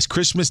today, guys.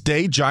 Christmas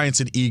Day, Giants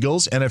and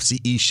Eagles, NFC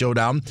East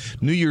showdown.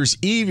 New Year's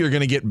Eve, you're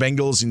going to get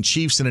Bengals and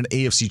Chiefs in an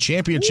AFC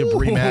Championship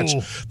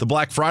rematch. The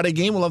Black Friday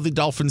game will have the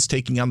Dolphins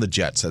taking on the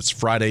Jets. That's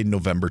Friday,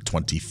 November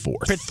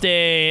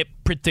 24th.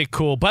 Pretty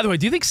cool. By the way,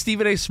 do you think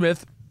Stephen A.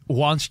 Smith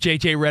wants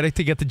J.J. Redick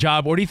to get the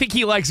job, or do you think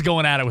he likes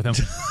going at it with him?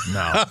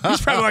 No.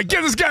 He's probably like,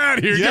 get this guy out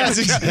of here. Yes,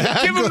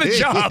 exactly. Give him the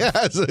job.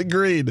 Yes,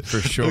 agreed. For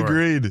sure.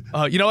 Agreed.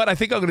 You know what I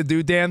think I'm going to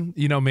do, Dan?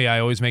 You know me. I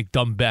always make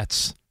dumb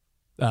bets.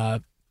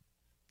 Code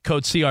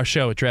CR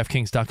Show at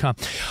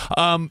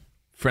DraftKings.com.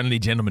 Friendly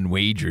gentleman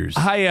wagers.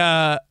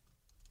 The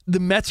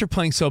Mets are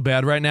playing so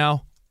bad right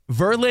now.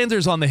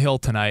 Verlander's on the hill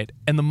tonight,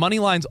 and the money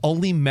line's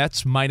only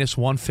Mets minus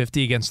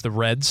 150 against the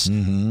Reds.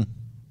 Mm-hmm.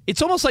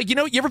 It's almost like, you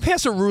ever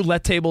pass a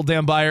roulette table,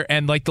 Dan Byer,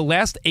 and like the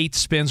last 8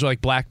 spins are like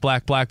black,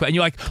 black, black, black, and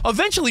you're like,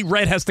 eventually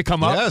red has to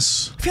come up.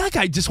 Yes. I feel like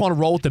I just want to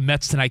roll with the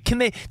Mets tonight.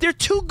 They're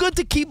too good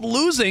to keep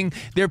losing.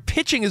 Their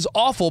pitching is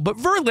awful, but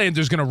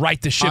Verlander's going to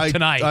right the ship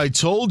tonight. I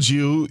told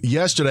you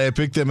yesterday I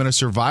picked them in a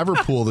survivor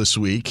pool this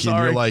week, and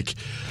you're like,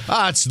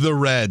 it's the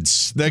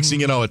Reds. Next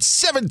thing you know, it's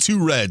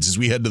 7-2 Reds as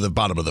we head to the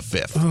bottom of the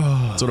 5th.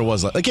 That's what it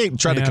was like. Okay,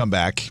 tried to come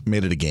back,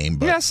 made it a game.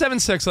 But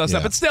 7-6 last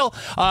night, but still,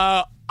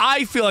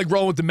 I feel like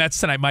rolling with the Mets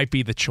tonight might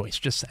be the choice.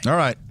 Just saying. All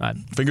right.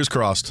 Fingers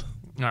crossed.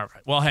 All right.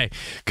 Well, hey,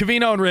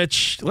 Covino and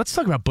Rich, let's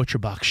talk about Butcher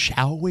Box,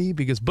 shall we?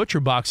 Because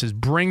Butcher Box is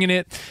bringing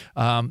it.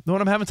 Know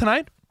what I'm having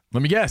tonight?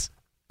 Let me guess.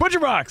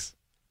 Butcher Box.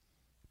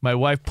 My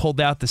wife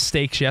pulled out the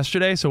steaks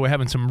yesterday, so we're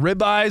having some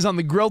ribeyes on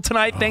the grill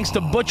tonight, thanks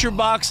to Butcher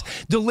Box,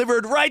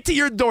 delivered right to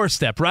your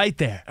doorstep, right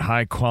there.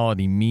 High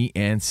quality meat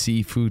and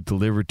seafood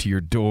delivered to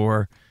your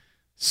door.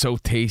 So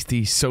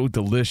tasty, so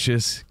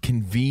delicious,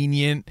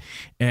 convenient.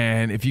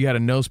 And if you got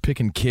a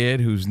nose-picking kid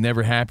who's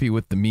never happy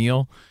with the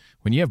meal,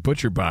 when you have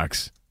Butcher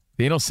Box,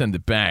 they don't send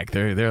it back.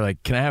 They're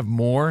like, can I have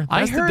more?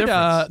 That's I heard, the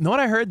difference. know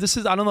what I heard?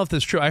 I don't know if this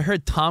is true. I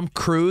heard Tom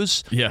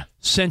Cruise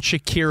sent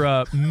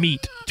Shakira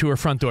meat to her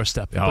front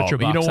doorstep. Butcher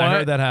Box. You know what? I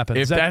heard that happen.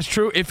 If that's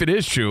true, if it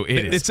is true,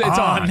 it's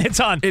on. It's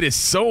on. It is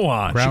so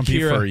on. Ground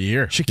beef for a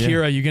year.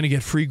 Shakira, you're going to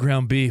get free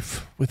ground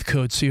beef with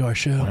code CR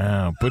Show.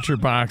 Wow. Butcher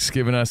Box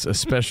giving us a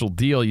special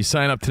deal. You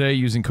sign up today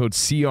using code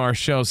CR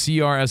Show,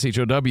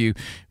 CRSHOW.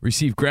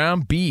 Receive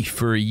ground beef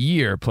for a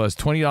year plus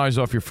 $20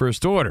 off your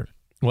first order.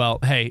 Well,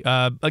 hey,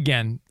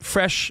 again,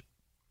 fresh,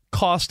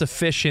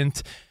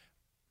 cost-efficient,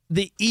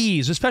 the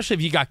ease, especially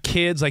if you got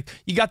kids, like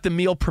you got the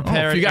meal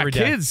prepared. If you got every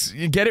day. kids,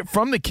 you get it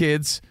from the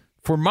kids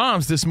for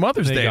moms this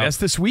Mother's Day. That's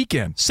this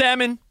weekend.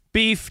 Salmon,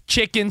 beef,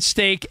 chicken,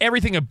 steak,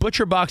 everything at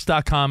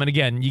butcherbox.com. And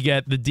again, you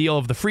get the deal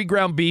of the free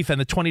ground beef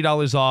and the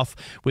 $20 off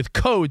with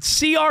code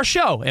CR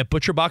Show at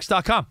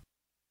butcherbox.com.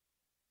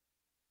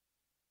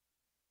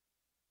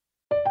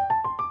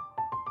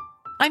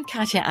 I'm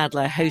Katya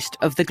Adler, host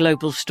of The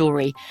Global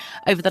Story.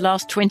 Over the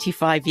last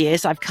 25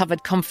 years, I've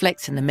covered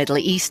conflicts in the Middle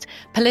East,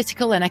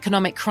 political and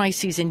economic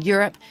crises in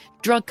Europe,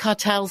 drug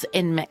cartels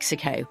in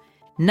Mexico.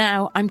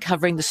 Now I'm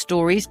covering the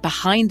stories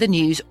behind the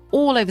news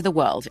all over the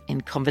world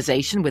in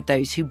conversation with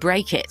those who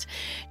break it.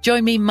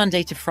 Join me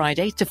Monday to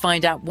Friday to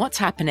find out what's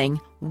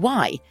happening,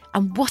 why,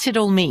 and what it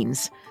all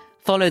means.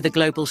 Follow The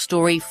Global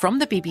Story from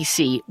the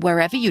BBC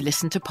wherever you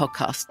listen to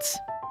podcasts.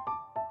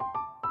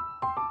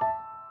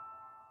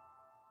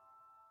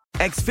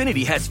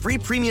 Xfinity has free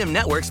premium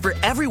networks for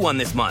everyone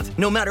this month,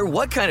 no matter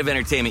what kind of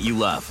entertainment you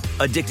love.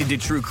 Addicted to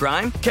true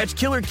crime? Catch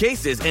killer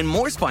cases and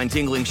more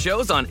spine-tingling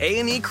shows on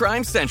A&E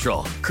Crime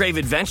Central. Crave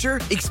adventure?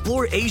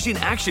 Explore Asian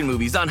action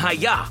movies on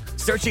Hi-Ya.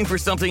 Searching for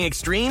something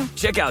extreme?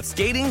 Check out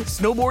skating,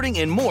 snowboarding,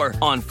 and more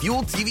on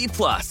Fuel TV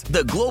Plus,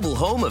 the global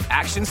home of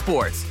action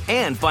sports.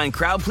 And find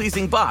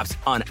crowd-pleasing bops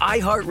on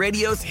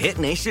iHeartRadio's Hit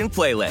Nation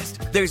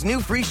playlist. There's new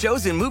free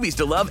shows and movies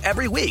to love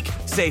every week.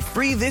 Say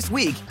free this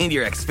week in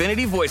your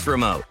Xfinity voice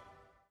remote.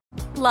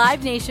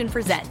 Live Nation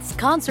presents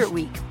Concert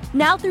Week.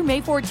 Now through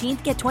May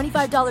 14th, get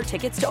 $25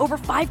 tickets to over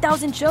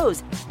 5,000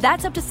 shows.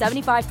 That's up to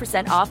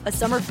 75% off a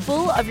summer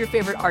full of your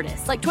favorite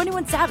artists like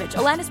 21 Savage,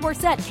 Alanis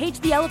Morissette, Cage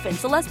the Elephant,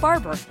 Celeste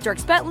Barber,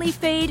 Dierks Bentley,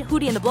 Fade,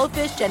 Hootie and the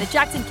Blowfish, Janet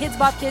Jackson, Kids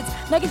Bop Kids,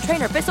 Meghan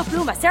Trainor, Bissell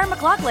Pluma, Sarah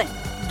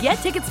McLachlan. Get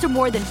tickets to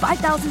more than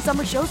 5,000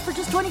 summer shows for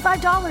just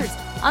 $25.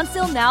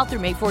 Until now through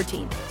May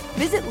 14th.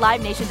 Visit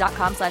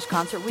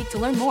LiveNation.com/Concert Week to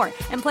learn more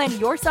and plan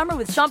your summer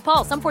with Sean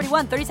Paul, Sum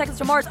 41, 30 Seconds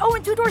to Mars,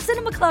 and Two Door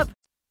Cinema Club.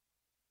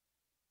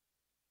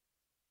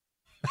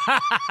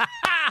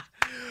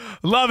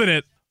 Loving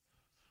it.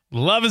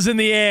 Love is in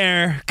the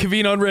air.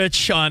 Covino and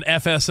Rich on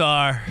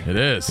FSR. It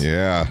is.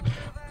 Yeah.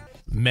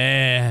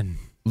 Man.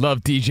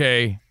 Love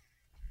DJ.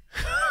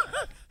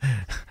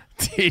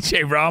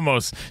 DJ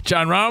Ramos.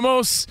 John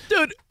Ramos.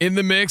 Dude. In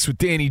the mix with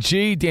Danny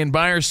G, Dan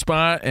Byers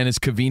spot, and it's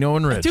Covino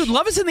and Rich. Dude,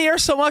 love is in the air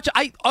so much.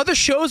 Other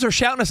shows are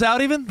shouting us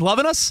out even.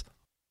 Loving us.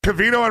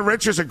 Covino and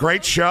Rich is a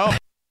great show.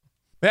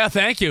 Yeah,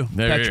 thank you.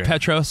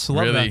 Petros.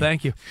 Love really, that.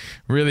 Thank you.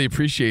 Really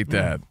appreciate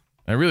that.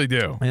 I really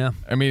do. Yeah.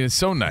 I mean, it's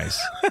so nice.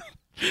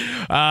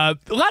 A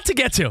lot to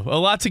get to.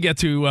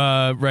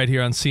 Right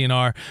here on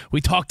CNR.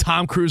 We talked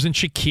Tom Cruise and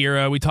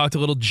Shakira. We talked a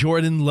little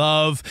Jordan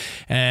Love.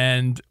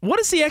 And what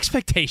is the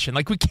expectation?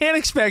 Like, we can't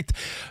expect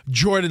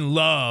Jordan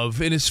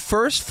Love in his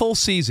first full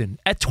season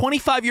at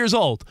 25 years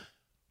old.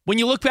 When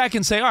you look back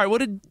and say, all right, what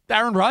did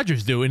Aaron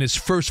Rodgers do in his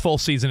first full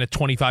season at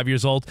 25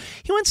 years old?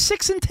 He went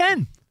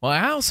 6-10. Well,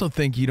 I also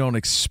think you don't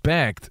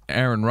expect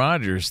Aaron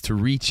Rodgers to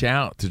reach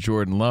out to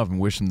Jordan Love and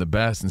wish him the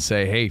best and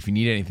say, hey, if you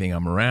need anything,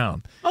 I'm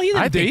around. Oh, he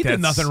did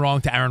nothing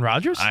wrong to Aaron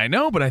Rodgers. I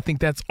know, but I think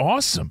that's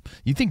awesome.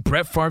 You think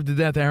Brett Favre did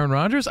that to Aaron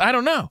Rodgers? I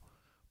don't know.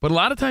 But a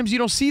lot of times you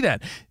don't see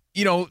that.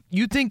 You know,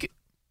 you think,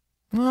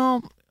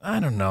 well, I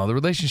don't know. The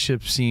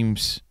relationship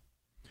seems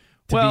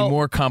to be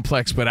more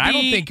complex, but I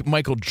don't think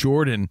Michael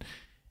Jordan,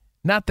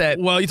 not that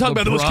Well, you're talking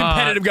about the most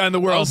competitive guy in the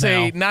world I'll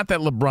say, now. not that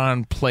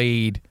LeBron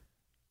played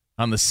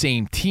on the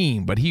same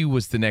team, but he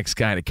was the next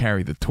guy to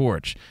carry the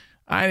torch.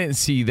 I didn't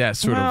see that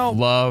sort of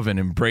love and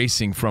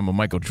embracing from a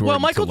Michael Jordan. Well,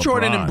 Michael to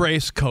Jordan LeBron.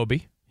 embraced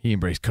Kobe. He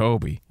embraced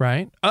Kobe.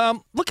 Right.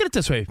 Look at it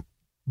this way,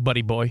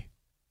 buddy boy.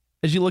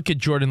 As you look at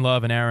Jordan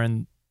Love and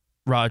Aaron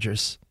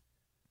Rodgers,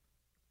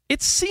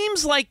 it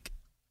seems like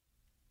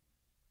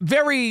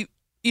very,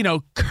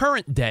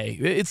 current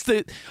day.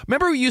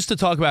 Remember we used to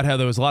talk about how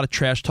there was a lot of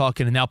trash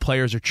talking and now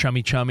players are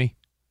chummy.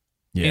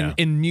 Yeah.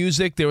 In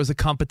music, there was a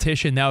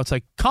competition. Now it's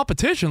like,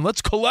 competition, let's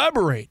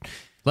collaborate.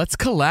 Let's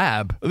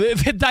collab.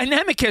 The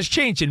dynamic has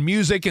changed in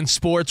music and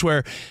sports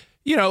where,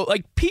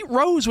 like Pete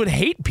Rose would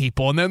hate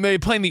people and then they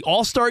play in the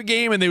All-Star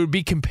game and they would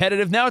be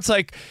competitive. Now it's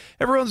like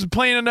everyone's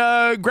playing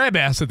grab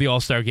ass at the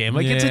All-Star game.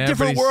 Like it's a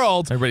different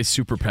world. Everybody's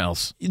super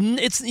pals.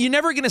 You're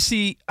never going to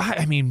see,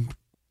 I mean,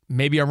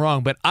 maybe I'm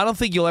wrong, but I don't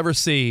think you'll ever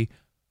see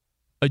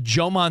a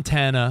Joe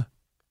Montana,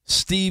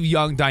 Steve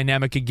Young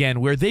dynamic again,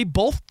 where they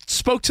both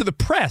spoke to the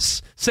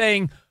press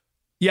saying,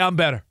 yeah, I'm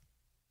better.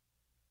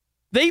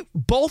 They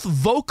both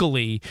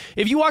vocally,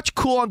 if you watch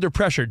Cool Under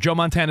Pressure, Joe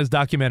Montana's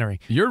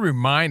documentary. You're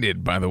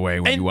reminded, by the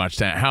way, when you watch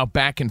that, how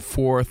back and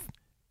forth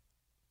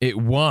it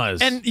was.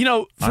 And,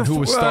 on who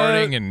was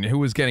starting and who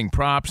was getting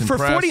props and for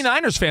press.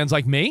 49ers fans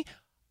like me,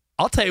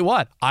 I'll tell you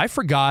what, I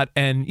forgot,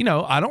 and,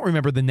 I don't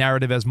remember the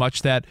narrative as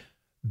much that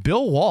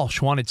Bill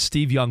Walsh wanted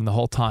Steve Young the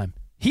whole time.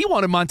 He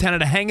wanted Montana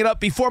to hang it up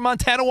before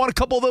Montana won a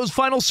couple of those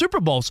final Super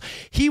Bowls.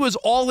 He was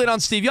all in on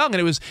Steve Young, and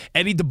it was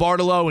Eddie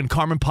DeBartolo and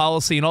Carmen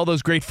Policy and all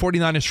those great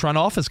 49ers front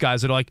office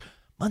guys that are like,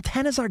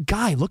 Montana's our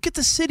guy. Look at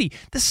the city.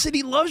 The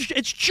city loves you.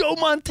 It's Joe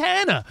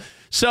Montana.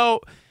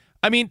 So,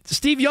 I mean,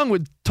 Steve Young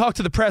would talk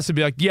to the press and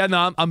be like, yeah,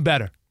 no, I'm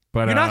better.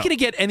 But you're not going to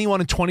get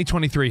anyone in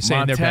 2023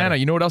 saying they're better. Montana,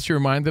 you know what else you're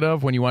reminded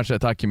of when you watch that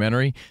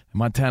documentary?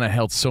 Montana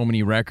held so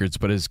many records,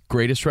 but his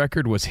greatest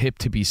record was Hip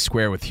to Be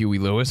Square with Huey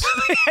Lewis.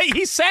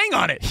 He sang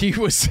on it. He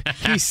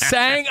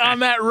sang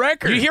on that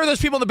record. You hear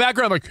those people in the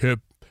background like,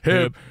 hip,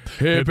 hip,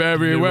 hip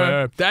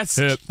everywhere. That's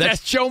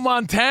Joe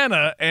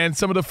Montana and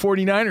some of the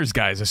 49ers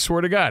guys. I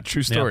swear to God.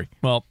 True story.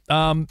 Yeah.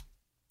 Well,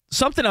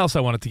 something else I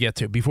wanted to get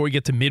to before we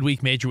get to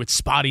Midweek Major with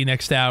Spotty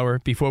next hour,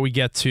 before we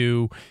get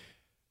to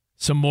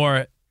some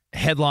more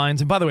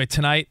headlines. And by the way,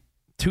 tonight,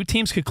 two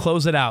teams could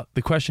close it out.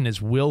 The question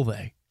is, will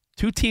they?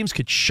 Two teams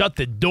could shut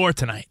the door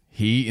tonight.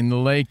 Heat and the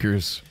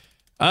Lakers.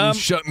 Who's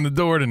shutting the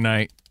door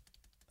tonight?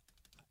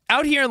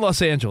 Out here in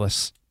Los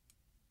Angeles,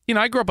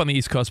 I grew up on the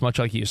East Coast much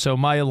like you, so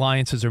my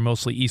alliances are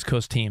mostly East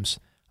Coast teams.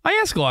 I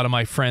ask a lot of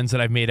my friends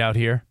that I've made out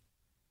here,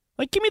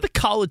 give me the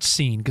college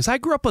scene, because I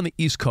grew up on the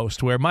East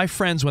Coast where my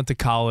friends went to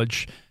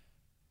college.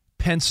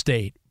 Penn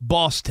State,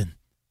 Boston,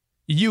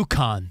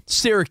 UConn,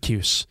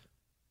 Syracuse,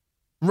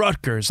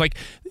 Rutgers,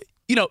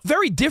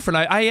 very different.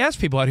 I ask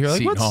people out here,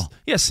 Seton Hall.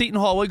 Yeah, Seton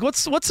Hall.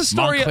 What's the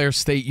story? Montclair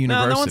State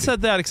University. No one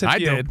said that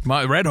except you. I did.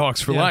 Red Hawks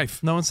for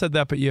life. No one said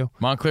that but you.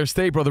 Montclair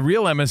State, bro, the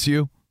real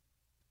MSU.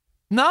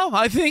 No,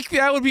 I think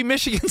that would be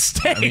Michigan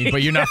State.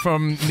 But you're not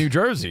from New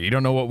Jersey. You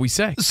don't know what we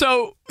say.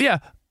 So, yeah.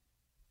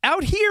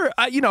 Out here,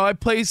 I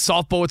play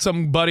softball with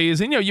some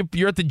buddies, and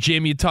you're at the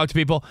gym, you talk to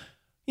people.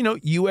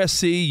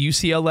 USC,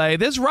 UCLA.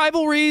 There's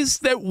rivalries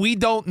that we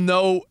don't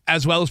know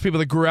as well as people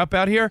that grew up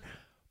out here.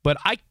 But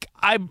I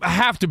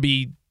have to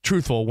be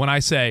truthful when I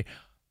say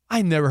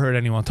I never heard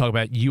anyone talk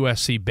about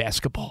USC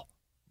basketball.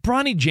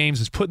 Bronny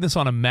James is putting this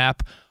on a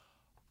map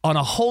on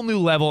a whole new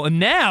level. And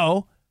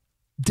now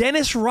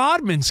Dennis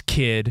Rodman's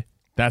kid,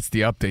 that's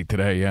the update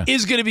today, yeah,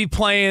 is going to be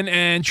playing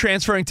and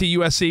transferring to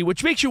USC,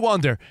 which makes you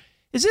wonder,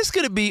 is this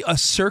going to be a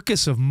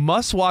circus of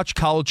must-watch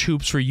college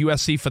hoops for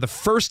USC for the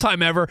first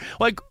time ever?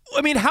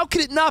 How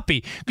could it not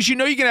be? Because you're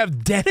going to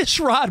have Dennis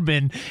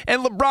Rodman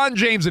and LeBron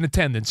James in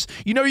attendance.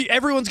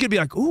 Everyone's going to be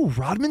like, ooh,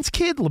 Rodman's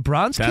kid,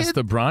 LeBron's kid? That's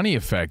the Bronny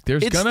effect.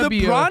 It's the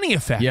Bronny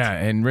effect. Yeah,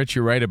 and Rich,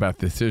 you're right about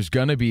this. There's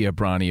going to be a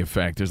Bronny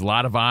effect. There's a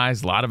lot of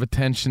eyes, a lot of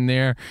attention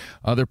there.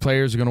 Other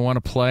players are going to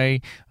want to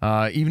play,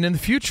 even in the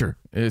future.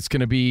 It's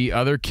going to be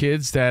other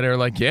kids that are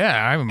like,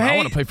 I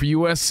want to play for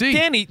USC.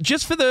 Danny,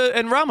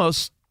 and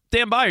Ramos,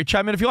 stand by or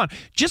chime in if you want.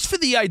 Just for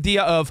the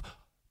idea of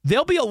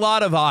there'll be a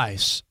lot of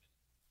eyes.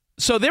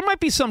 So there might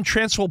be some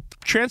transfer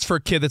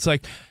kid that's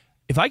like,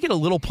 if I get a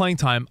little playing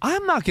time,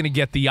 I'm not going to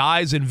get the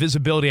eyes and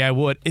visibility I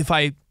would if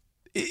I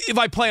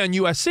play on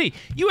USC.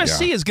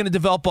 USC is going to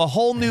develop a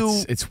whole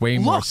new It's way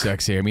more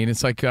sexy.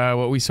 It's like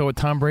what we saw with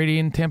Tom Brady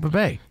in Tampa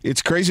Bay.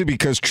 It's crazy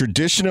because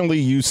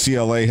traditionally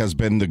UCLA has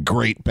been the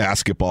great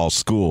basketball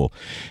school.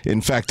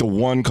 In fact, the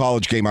one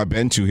college game I've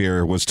been to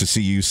here was to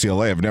see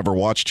UCLA. I've never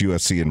watched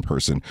USC in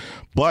person.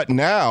 But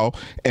now,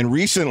 and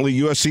recently,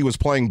 USC was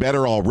playing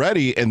better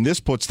already, and this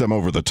puts them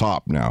over the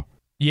top now.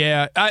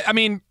 Yeah,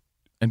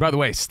 and by the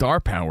way, star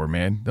power,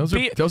 man. Those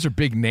are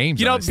big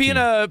names. Being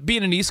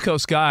an East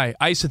Coast guy,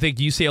 I used to think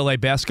UCLA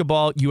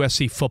basketball,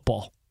 USC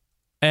football.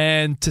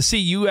 And to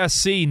see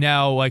USC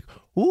now,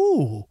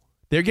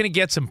 they're going to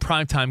get some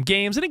primetime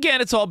games. And again,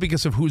 it's all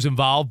because of who's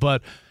involved.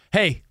 But,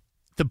 hey,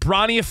 the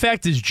Bronny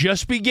effect is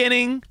just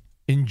beginning.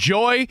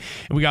 Enjoy.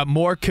 And we got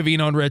more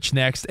Covino and Rich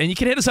next. And you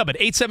can hit us up at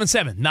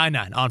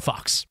 877-99 on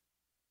Fox.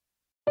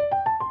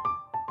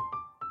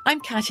 I'm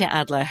Katya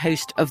Adler,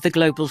 host of The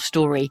Global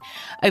Story.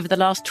 Over the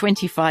last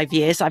 25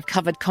 years, I've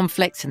covered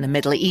conflicts in the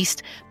Middle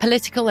East,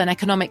 political and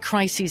economic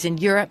crises in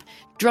Europe,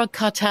 drug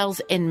cartels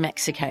in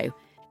Mexico.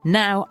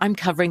 Now I'm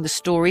covering the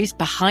stories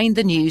behind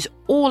the news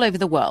all over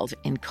the world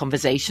in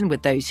conversation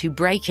with those who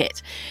break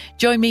it.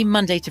 Join me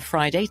Monday to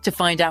Friday to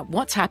find out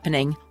what's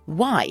happening,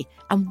 why,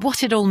 and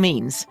what it all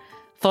means.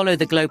 Follow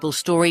The Global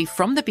Story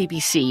from the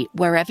BBC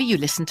wherever you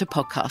listen to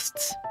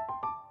podcasts.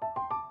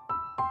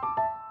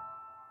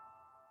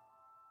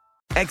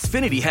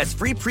 Xfinity has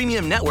free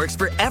premium networks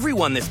for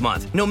everyone this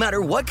month, no matter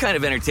what kind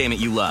of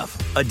entertainment you love.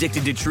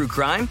 Addicted to true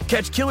crime?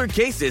 Catch killer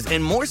cases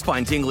and more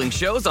spine-tingling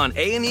shows on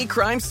A&E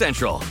Crime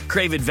Central.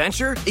 Crave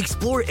adventure?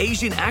 Explore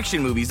Asian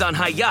action movies on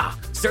Hi-Ya.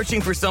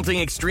 Searching for something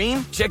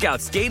extreme? Check out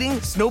skating,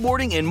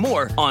 snowboarding, and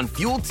more on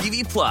Fuel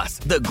TV Plus,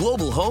 the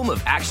global home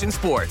of action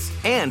sports.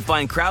 And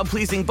find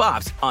crowd-pleasing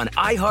bops on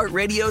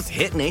iHeartRadio's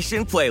Hit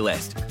Nation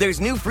playlist. There's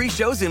new free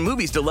shows and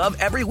movies to love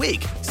every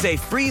week. Say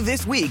free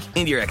this week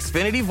in your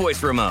Xfinity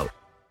voice remote.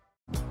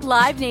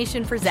 Live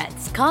Nation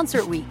presents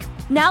Concert Week.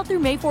 Now through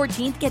May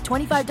 14th, get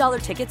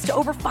 $25 tickets to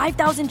over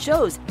 5,000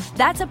 shows.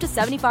 That's up to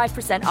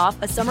 75% off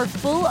a summer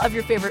full of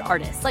your favorite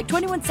artists like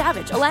 21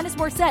 Savage, Alanis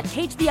Morissette,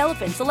 Cage the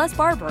Elephant, Celeste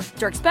Barber,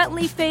 Dierks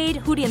Bentley, Fade,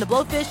 Hootie and the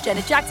Blowfish,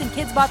 Janet Jackson,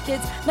 Kids Bop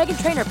Kids,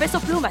 Meghan Trainor, Peso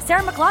Pluma,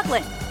 Sarah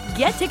McLachlan.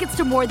 Get tickets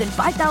to more than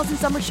 5,000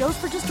 summer shows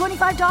for just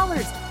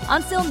 $25.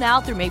 Until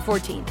now through May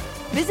 14th.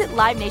 Visit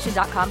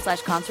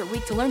LiveNation.com/Concert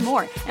Week to learn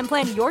more and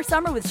plan your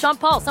summer with Sean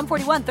Paul, Sum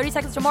 41, 30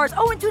 Seconds to Mars,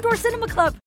 and Two Door Cinema Club.